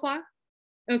me so far?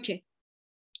 Okay.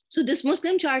 So this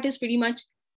Muslim chart is pretty much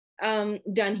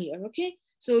done here, okay?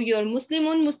 So your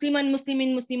Muslimun, Musliman,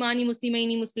 Muslimin, Muslimani,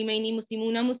 Muslimaini, Muslimaini,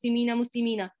 Muslimuna, Muslimina,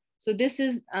 Muslimina. So this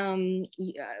is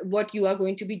what you are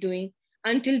going to be doing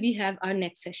until we have our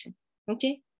next session,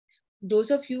 okay?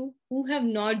 Those of you who have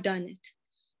not done it,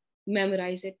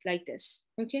 memorize it like this,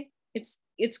 okay? It's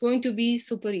going to be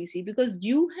super easy because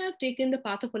you have taken the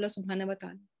path of Allah subhanahu wa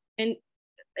ta'ala. And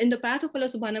in the path of Allah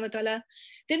subhanahu wa ta'ala,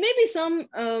 there may be some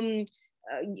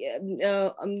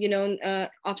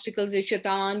obstacles.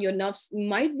 Shaitan, your nafs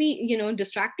might be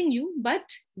distracting you, but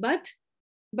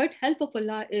help of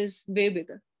Allah is way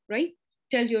bigger, right?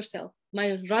 Tell yourself,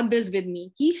 my Rabb is with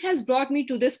me. He has brought me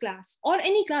to this class, or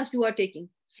any class you are taking,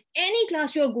 any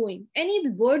class you're going, any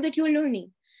word that you're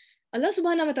learning. Allah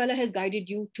subhanahu wa ta'ala has guided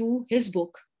you to his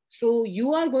book. So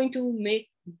you are going to make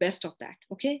best of that,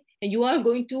 okay? And you are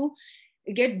going to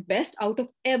get best out of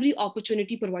every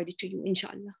opportunity provided to you,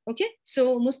 inshallah. Okay,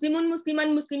 so Muslimun,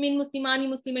 Musliman, Muslimin, Muslimani,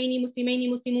 Muslimaini, Muslimaini,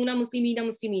 Muslimuna, Muslimina,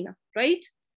 Muslimina, right?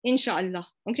 Inshallah.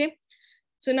 Okay,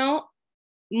 so now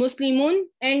Muslimun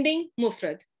ending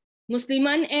mufrad,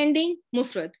 Musliman ending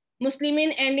mufrad,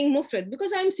 Muslimin ending mufrad,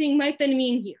 because I'm seeing my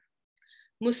tanween here.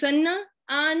 Musanna,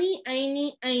 ani,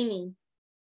 aini, aini.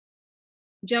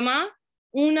 Jama,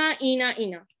 una, ina,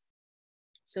 ina.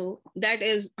 So that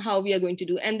is how we are going to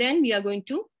do. And then we are going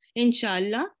to,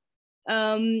 inshallah,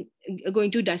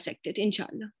 going to dissect it,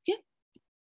 inshallah. Okay.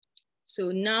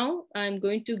 So now I'm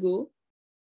going to go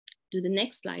to the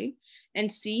next slide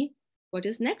and see what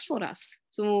is next for us.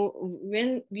 So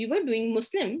when we were doing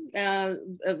Muslim,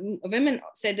 women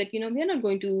said that, we are not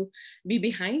going to be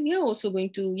behind. We are also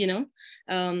going to,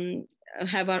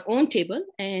 have our own table,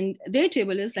 and their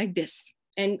table is like this.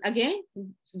 And again,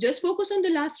 just focus on the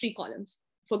last 3 columns.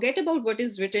 Forget about what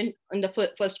is written on the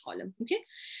first column, okay?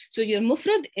 So your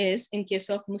mufrad is, in case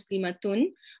of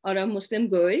muslimatun or a Muslim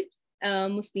girl,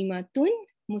 muslimatun,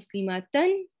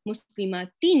 muslimatan,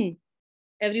 muslimatin.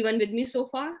 Everyone with me so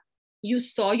far? You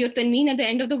saw your tanween at the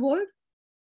end of the word?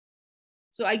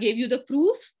 So I gave you the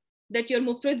proof that your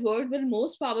mufrad word will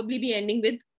most probably be ending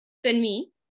with tanween.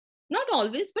 Not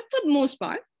always, but for the most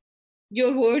part,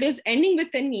 your word is ending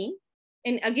with tanween.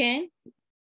 And again,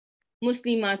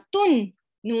 muslimatun,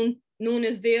 noon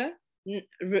is there,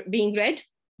 being read,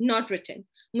 not written.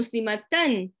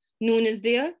 Muslimatan, noon is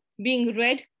there, being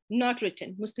read, not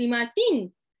written.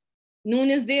 Muslimatin,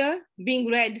 noon is there, being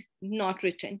read, not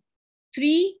written.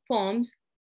 3 forms,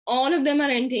 all of them are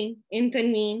ending in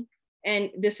tanween,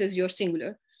 and this is your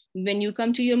singular. When you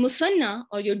come to your musanna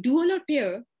or your dual or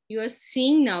pair, you are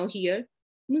seeing now here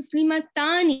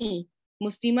muslimatani,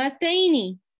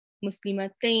 muslimataini,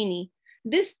 muslimataini.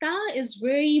 This ta is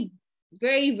very,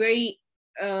 very, very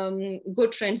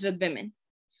good friends with women.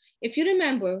 If you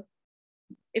remember,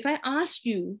 if I asked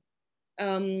you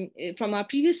from our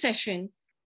previous session,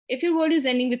 if your word is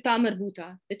ending with ta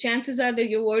marbuta, the chances are that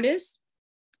your word is?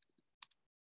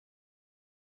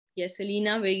 Yes,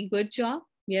 Alina, very good job.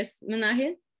 Yes,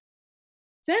 Manahil?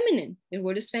 Feminine. Your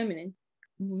word is feminine.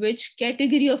 Which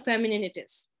category of feminine it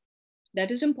is? That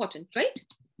is important, right?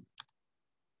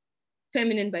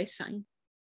 Feminine by sign.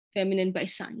 Feminine by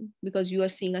sign, because you are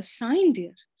seeing a sign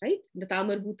there, right? The ta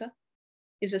marbuta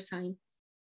is a sign.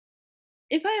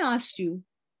 If I asked you,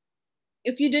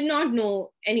 if you did not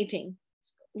know anything,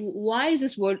 why is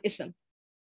this word ism?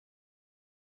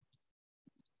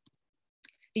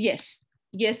 Yes,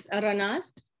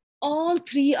 Ranas, all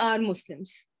 3 are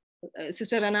Muslims.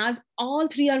 Sister Ranas, all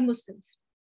 3 are Muslims.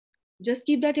 Just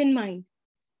keep that in mind.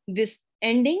 This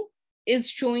ending is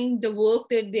showing the work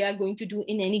that they are going to do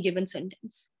in any given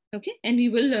sentence. Okay, and we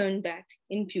will learn that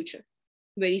in future,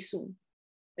 very soon.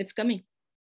 It's coming.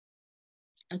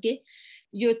 Okay,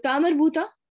 your ta marbuta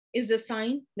is the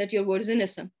sign that your word is an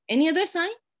ism. Any other sign?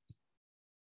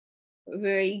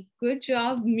 Very good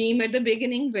job. Meme at the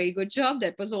beginning. Very good job.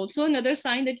 That was also another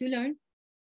sign that you learned.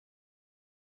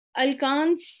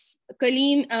 Alkan's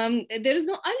Kalim. There is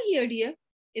no al here, dear.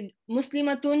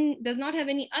 Muslimatun does not have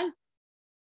any al.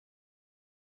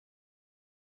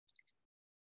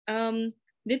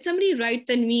 Did somebody write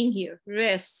tanween here?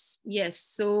 Res. Yes.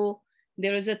 So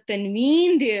there is a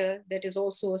tanween there that is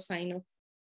also a sign of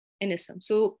an ism.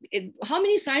 So how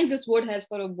many signs this word has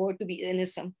for a word to be an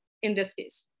ism in this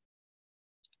case?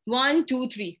 1, 2,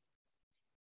 3.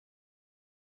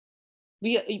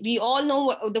 We all know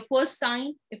what, the first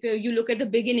sign, if you look at the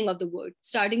beginning of the word,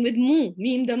 starting with mu,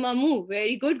 mim dama mu.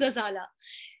 Very good, Ghazala.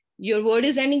 Your word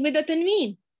is ending with a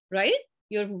tanween, right?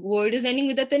 Your word is ending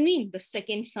with a tanween. The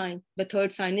second sign, the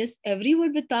third sign is every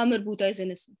word with ta marbuta is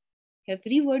an ism.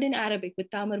 Every word in Arabic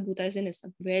with ta marbuta is an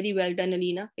ism. Very well done,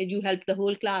 Alina. You helped the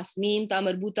whole class. Mim, ta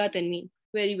marbuta, tanween.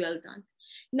 Very well done.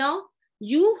 Now,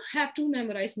 you have to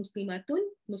memorize muslimatun,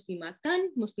 muslimatan,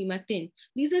 muslimatin.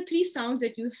 These are 3 sounds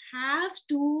that you have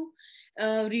to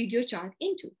read your chart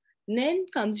into. Then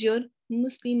comes your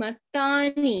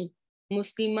muslimatani,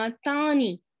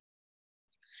 muslimatani.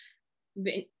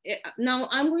 Now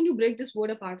I'm going to break this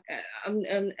word apart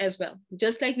as well,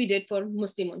 just like we did for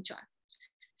Muslimun chart.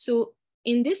 So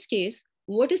in this case,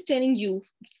 what is telling you,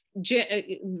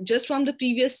 just from the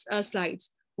previous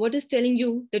slides, what is telling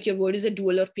you that your word is a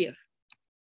dual or pair?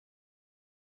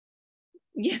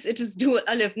 Yes, it is dual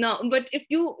alif. Now, but if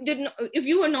you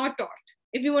were not taught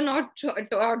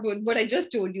what I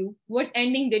just told you, what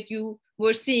ending that you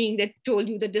were seeing that told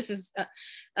you that this is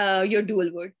your dual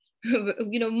word?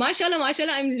 Mashallah,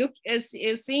 mashallah, I'm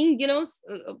seeing,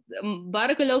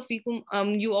 barakallahu fikum,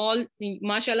 you all,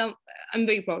 mashallah, I'm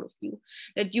very proud of you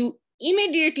that you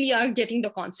immediately are getting the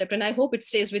concept, and I hope it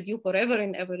stays with you forever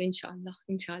and ever, inshallah,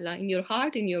 in your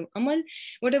heart, in your amal,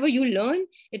 whatever you learn,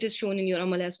 it is shown in your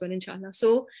amal as well, inshallah.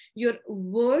 So your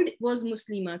word was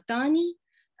muslimatani.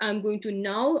 I'm going to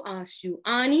now ask you,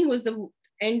 ani was the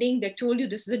ending that told you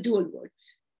this is a dual word.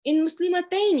 In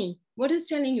muslimataini, what is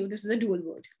telling you this is a dual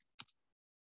word?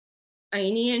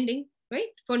 Aini ending, right?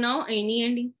 For now, aini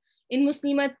ending. In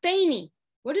muslimataini,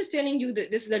 what is telling you that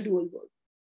this is a dual word?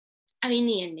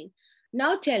 Aini ending.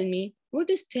 Now tell me, what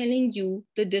is telling you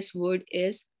that this word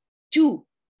is 2?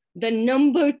 The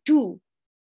number 2.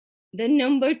 The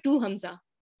number 2, Hamza.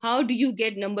 How do you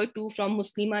get number 2 from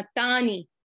muslimatani?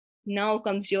 Now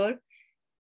comes your,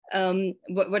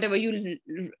 whatever you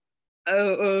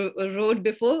wrote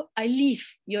before,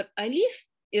 alif. Your alif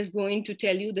is going to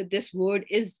tell you that this word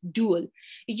is dual.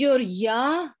 Your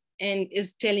ya and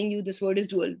is telling you this word is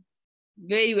dual.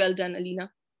 Very well done,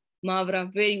 Alina.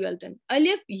 Mavra, very well done.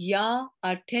 Alif, ya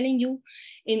are telling you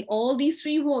in all these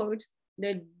 3 words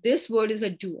that this word is a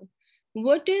dual.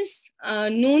 What is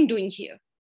noon doing here?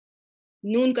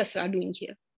 Noon kasra doing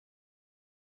here?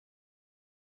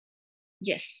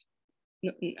 Yes.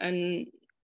 And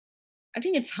I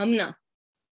think it's hamna.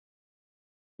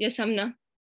 Yes, hamna.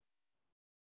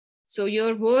 So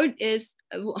your word is,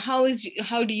 how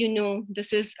do you know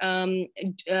this is,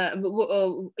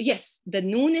 yes, the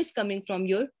noon is coming from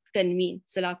your tanween.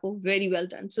 Salako, very well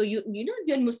done. So you know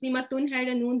your muslimatun had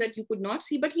a noon that you could not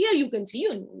see, but here you can see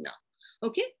your noon now.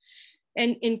 Okay.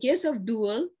 And in case of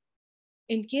dual,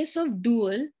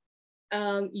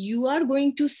 you are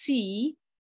going to see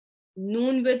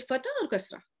noon with fatah or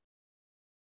kasra.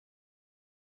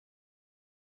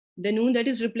 The noon that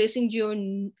is replacing your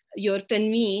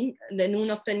tanween, the noon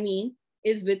of tanween,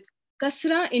 is with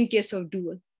kasra in case of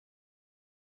dual.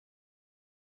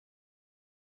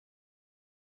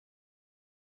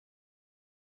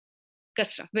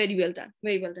 Kasra, very well done,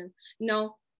 very well done.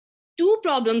 Now, 2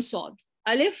 problems solved.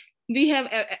 Alif,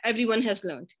 everyone has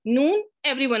learned. Noon,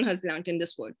 everyone has learned in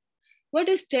this word. What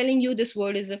is telling you this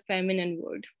word is a feminine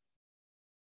word?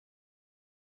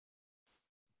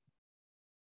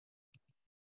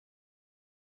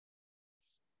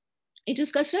 It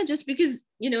is kasra just because,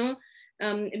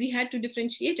 we had to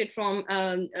differentiate it from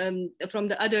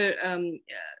the other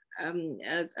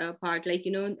part. Like,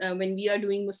 when we are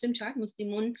doing Muslim chart,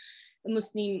 Muslimun,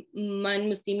 Musliman,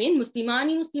 Muslimin,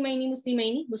 Muslimani, Muslimaini,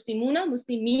 Muslimaini, Muslimuna,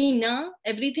 Muslimina,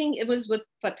 everything, it was with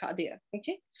fatha there.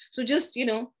 Okay. So just,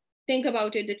 think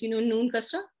about it that, noon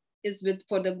kasra is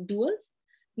for the duals,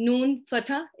 noon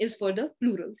fatha is for the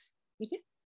plurals. Okay.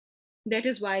 That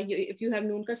is why if you have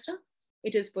noon kasra,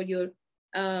 it is for your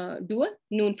dual,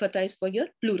 noon fatha is for your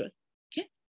plural. Okay.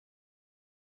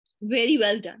 Very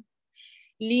well done.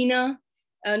 Lena,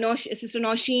 Sister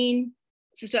Nosheen,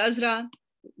 Sister Azra,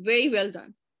 very well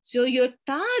done. So your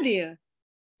ta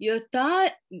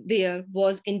there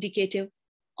was indicative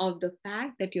of the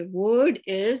fact that your word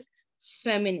is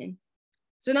feminine.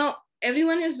 So now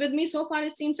everyone is with me so far,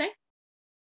 it seems like.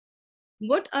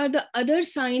 What are the other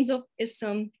signs of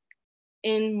ism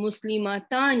in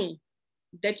muslimatani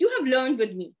that you have learned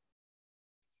with me?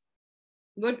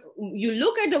 But you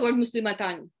look at the word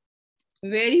muslimatani.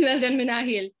 Very well done,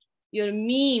 Minahil. Your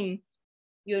meme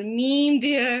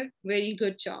there, very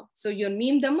good job. So your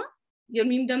meme dhamma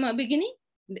beginning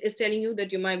is telling you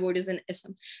that my word is an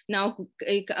ism. Now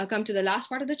come to the last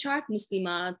part of the chart,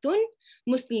 muslimatun,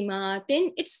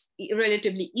 muslimatin. It's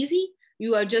relatively easy.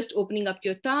 You are just opening up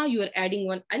your ta, you are adding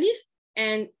one alif,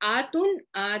 and atun,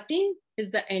 atin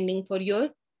is the ending for your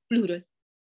plural.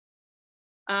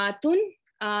 Atun,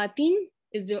 atin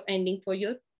is the ending for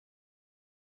your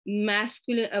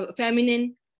masculine,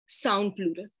 feminine sound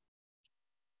plural.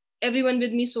 Everyone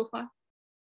with me so far?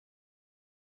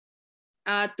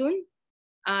 Atun,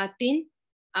 atin,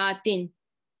 atin,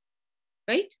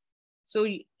 right? So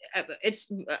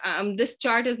it's this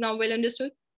chart is now well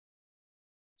understood.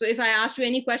 So if I ask you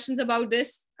any questions about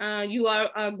this, you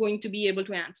are going to be able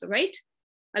to answer, right?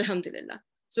 Alhamdulillah.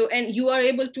 So, and you are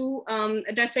able to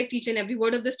dissect each and every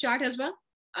word of this chart as well,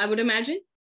 I would imagine.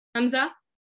 Hamza,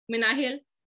 Minahil,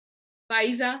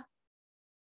 Faiza,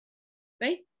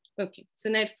 right? Okay,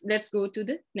 so let's go to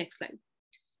the next slide.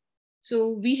 So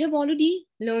we have already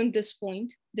learned this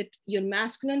point that your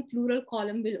masculine plural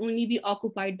column will only be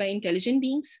occupied by intelligent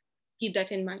beings. Keep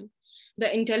that in mind.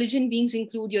 The intelligent beings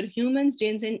include your humans,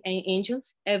 jinns, and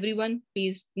angels. Everyone,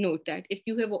 please note that. If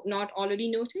you have not already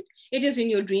noted, it is in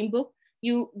your dream book.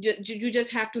 You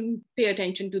just have to pay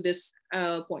attention to this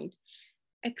point.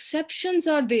 Exceptions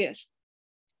are there.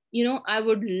 I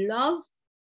would love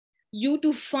you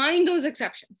to find those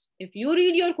exceptions. If you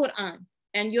read your Quran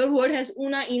and your word has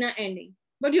una, ina ending,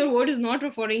 but your word is not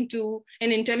referring to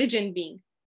an intelligent being,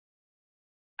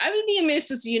 I will be amazed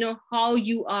to see, how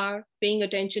you are paying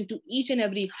attention to each and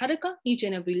every haraka, each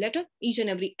and every letter, each and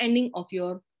every ending of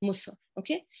your musaf.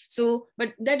 Okay. So,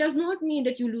 but that does not mean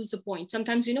that you lose the point.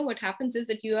 Sometimes, what happens is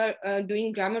that you are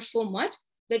doing grammar so much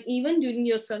that even during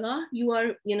your salah, you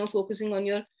are, focusing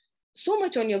on so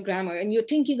much on your grammar, and you're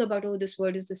thinking about, oh, this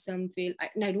word is the sum fail.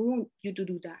 And I don't want you to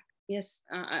do that. Yes,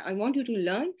 I want you to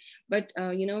learn, but,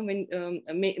 when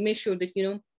make sure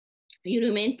that, you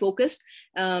remain focused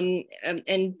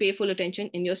and pay full attention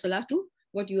in your salah to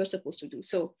what you are supposed to do.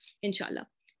 So, inshallah.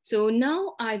 So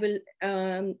now I will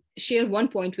share one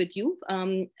point with you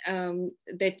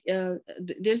that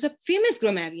there's a famous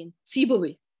grammarian,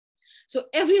 Sibawayh. So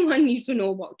everyone needs to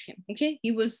know about him. Okay,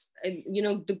 he was,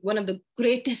 one of the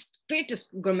greatest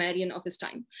grammarian of his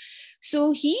time.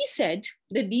 So he said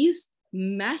that these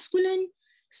masculine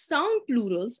sound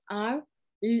plurals are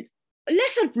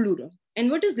lesser plural. And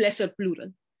what is lesser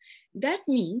plural? That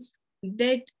means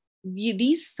that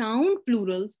these sound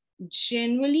plurals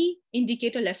generally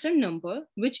indicate a lesser number,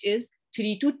 which is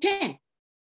 3 to 10.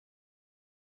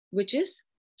 Which is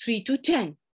 3 to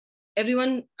 10.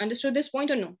 Everyone understood this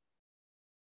point or no?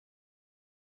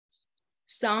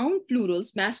 Sound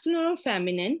plurals, masculine or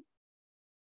feminine,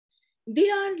 they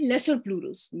are lesser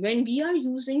plurals. When we are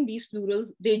using these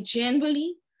plurals, they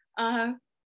generally are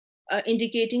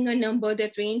indicating a number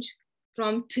that range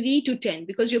from 3 to 10,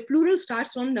 because your plural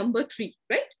starts from number 3,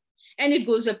 right? And it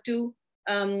goes up to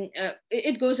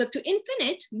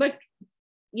infinite. But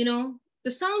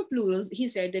the sound plurals, he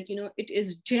said that it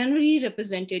is generally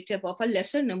representative of a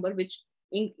lesser number, which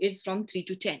is from 3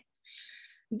 to 10.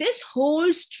 This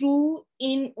holds true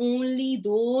in only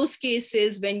those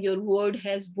cases when your word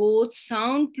has both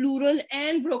sound plural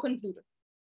and broken plural.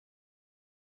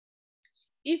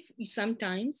 If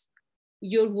sometimes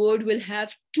your word will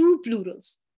have 2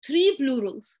 plurals, 3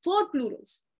 plurals, 4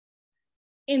 plurals.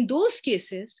 In those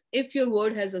cases, if your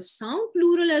word has a sound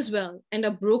plural as well and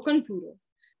a broken plural,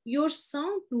 your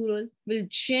sound plural will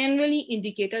generally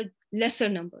indicate a lesser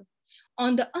number.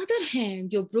 On the other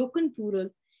hand, your broken plural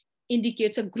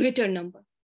indicates a greater number,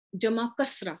 jama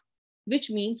kasra, which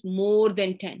means more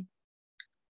than 10.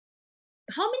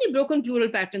 How many broken plural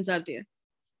patterns are there?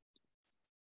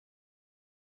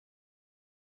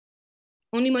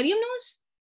 Only Mariam knows?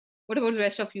 What about the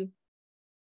rest of you?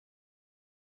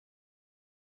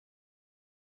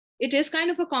 It is kind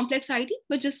of a complex idea,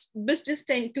 but just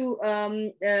tend to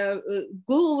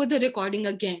go over the recording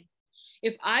again.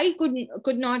 If I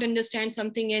could not understand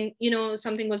something and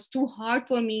something was too hard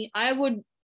for me, I would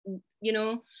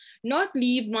not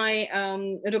leave my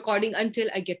recording until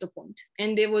I get the point.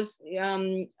 And there was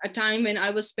a time when I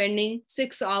was spending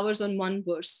 6 hours on one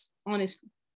verse, honestly,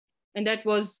 and that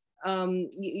was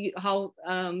how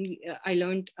I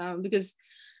learned, because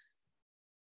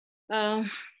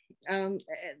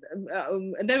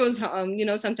there was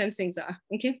sometimes things are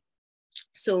okay.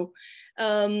 So,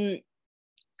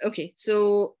 okay,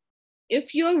 so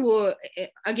if your word,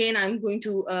 again, I'm going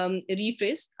to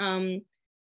rephrase.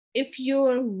 If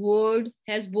your word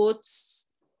has both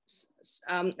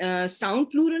sound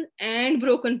plural and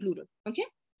broken plural, okay?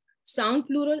 Sound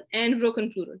plural and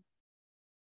broken plural.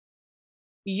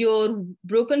 Your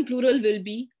broken plural will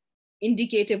be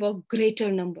indicative of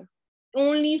greater number.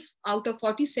 Only out of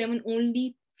 47,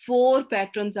 only 4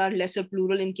 patterns are lesser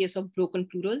plural in case of broken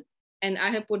plural. And I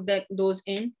have put those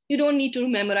in. You don't need to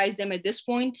memorize them at this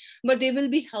point, but they will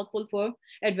be helpful for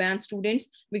advanced students,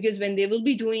 because when they will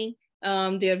be doing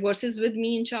their verses with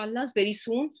me, inshallah, very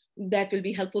soon, that will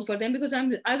be helpful for them, because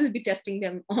I will be testing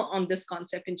them on this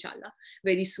concept, inshallah,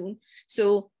 very soon.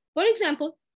 So, for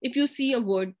example, if you see a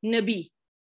word nabi,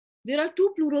 there are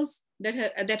 2 plurals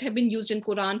that have been used in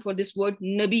Quran for this word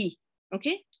nabi.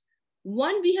 Okay,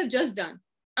 one we have just done,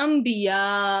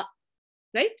 ambiya,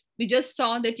 right? We just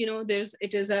saw that, you know,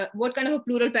 it is a, what kind of a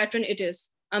plural pattern it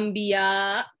is?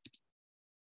 Ambiya,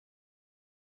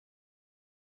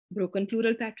 broken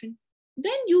plural pattern.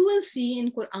 Then you will see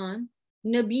in Quran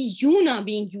nabiyuna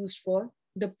being used for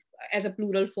as a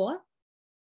plural for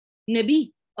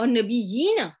nabi, or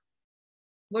nabiyina.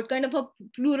 What kind of a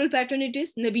plural pattern it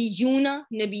is? Nabiyuna,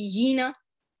 nabiyina,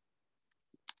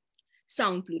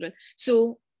 sound plural.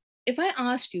 So if I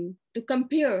asked you to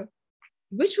compare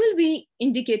which will be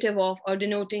indicative of or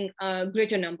denoting a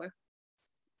greater number,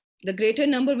 the greater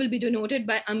number will be denoted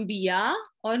by ambiya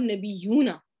or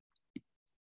nabiyuna.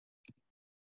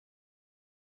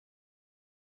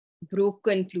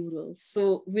 Broken plural.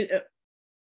 So,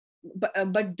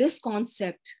 but this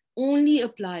concept only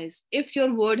applies if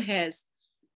your word has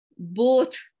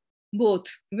both.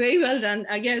 Very well done.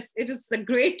 I guess it is a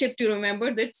great tip to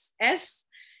remember that S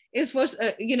is for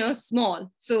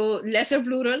small, so lesser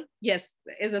plural, yes,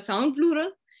 is a sound plural,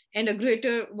 and a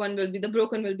greater one will be, the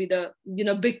broken will be the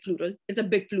big plural. It's a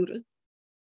big plural.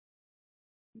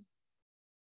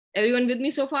 Everyone with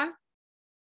me so far?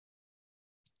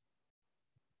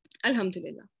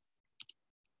 Alhamdulillah.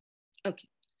 Okay,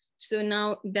 so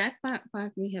now that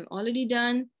part we have already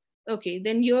done. Okay,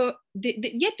 then yet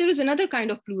there is another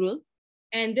kind of plural,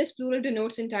 and this plural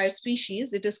denotes entire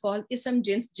species. It is called ism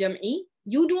jins jam'i.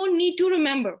 You don't need to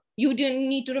remember. You didn't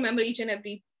need to remember each and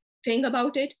every thing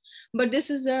about it, but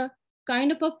this is a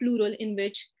kind of a plural in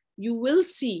which you will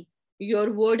see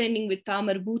your word ending with ta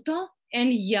marbuta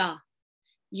and ya.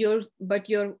 But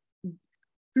your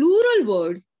plural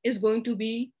word is going to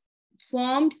be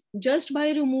formed just by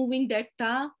removing that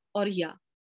ta or ya.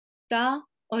 Ta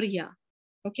or ya.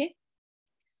 Okay.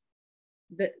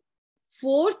 The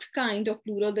 4th kind of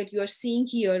plural that you are seeing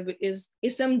here is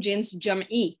ism jins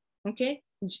jam'i. Okay,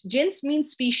 jins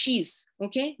means species.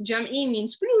 Okay, jam'i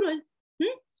means plural.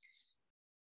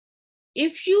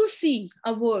 If you see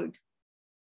a word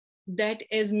that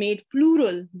is made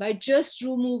plural by just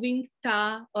removing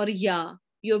ta or ya,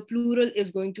 your plural is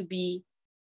going to be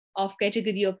of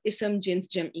category of ism jins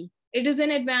jam'i. It is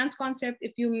an advanced concept.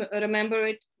 If you remember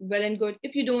it, well and good.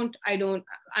 If you don't,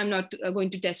 I'm not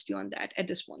going to test you on that at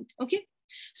this point. Okay.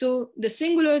 So the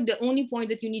singular, the only point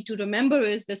that you need to remember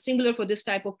is the singular for this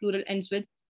type of plural ends with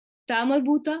ta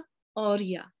marbuta or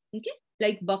ya. Okay.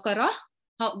 Like bakara.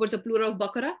 What's the plural of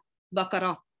bakara?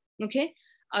 Bakara. Okay.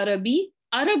 Arabi.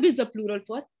 Arab is the plural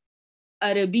for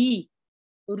Arabi.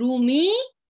 Rumi.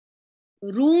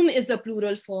 Room is the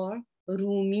plural for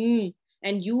Rumi.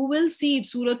 And you will see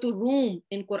Surah Rum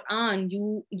in Quran.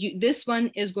 This one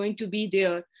is going to be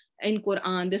there in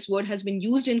Quran. This word has been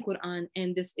used in Quran,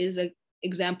 and this is an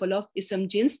example of ism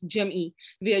jins jam'i,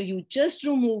 where you just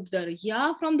remove the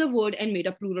ya from the word and made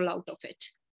a plural out of it.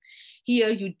 Here,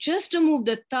 you just remove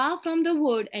the ta from the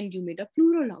word and you made a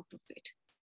plural out of it.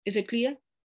 Is it clear?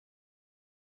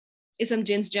 Ism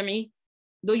jins jam'i,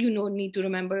 though you no need to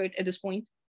remember it at this point.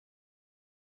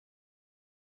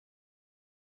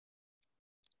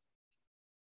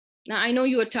 Now, I know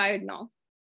you are tired now.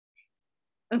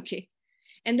 Okay.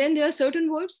 And then there are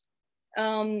certain words,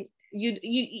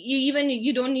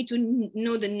 you don't need to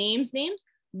know the names,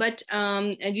 but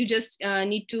you just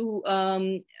need to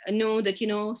know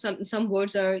that, some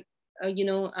words are,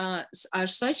 are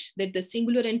such that the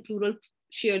singular and plural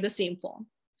share the same form.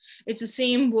 It's the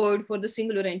same word for the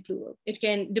singular and plural. It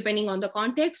can, depending on the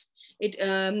context,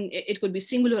 it could be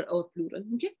singular or plural.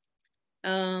 Okay.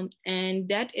 And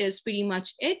that is pretty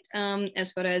much it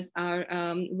as far as our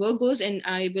work goes. And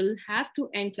I will have to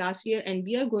end class here, and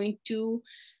we are going to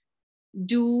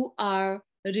do our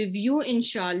review,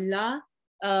 inshallah,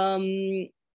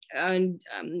 during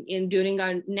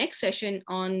our next session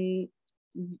on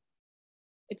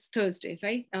It's Thursday,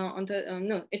 right?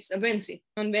 No, it's a Wednesday.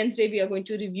 On Wednesday, we are going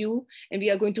to review and we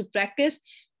are going to practice.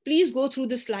 Please go through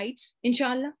the slides,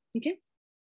 inshallah. Okay.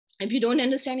 If you don't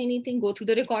understand anything, go through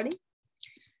the recording.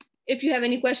 If you have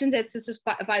any questions that Sister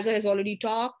Pfizer has already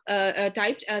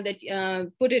typed,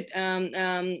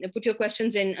 put your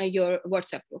questions in your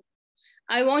WhatsApp group.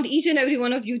 I want each and every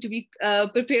one of you to be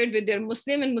prepared with their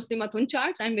Muslim and muslimatun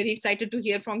charts. I'm very excited to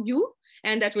hear from you.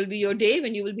 And that will be your day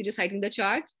when you will be reciting the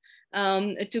charts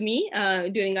to me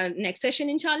during our next session,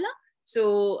 inshallah.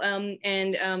 So,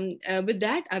 with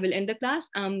that, I will end the class.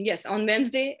 Yes, on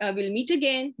Wednesday, we'll meet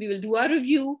again. We will do our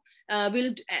review.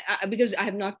 Because I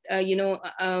have not,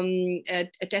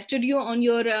 tested you on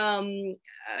your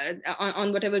on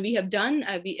whatever we have done.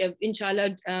 Inshallah,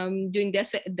 during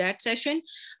that session,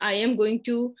 I am going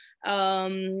to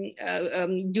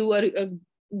do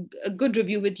a good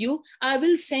review with you. I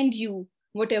will send you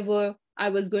whatever I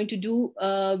was going to do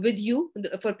with you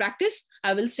for practice.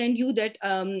 I will send you that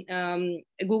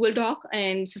Google Doc,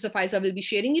 and Sister Faiza will be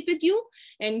sharing it with you,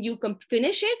 and you can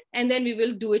finish it, and then we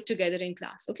will do it together in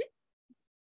class. Okay.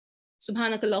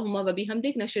 سبحانك اللهم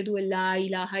وبحمدك نشهد أن لا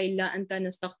إله إلا أنت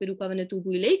نستغفرك ونتوب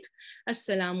إليك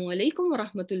السلام عليكم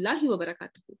ورحمة الله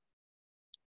وبركاته.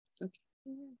 Okay.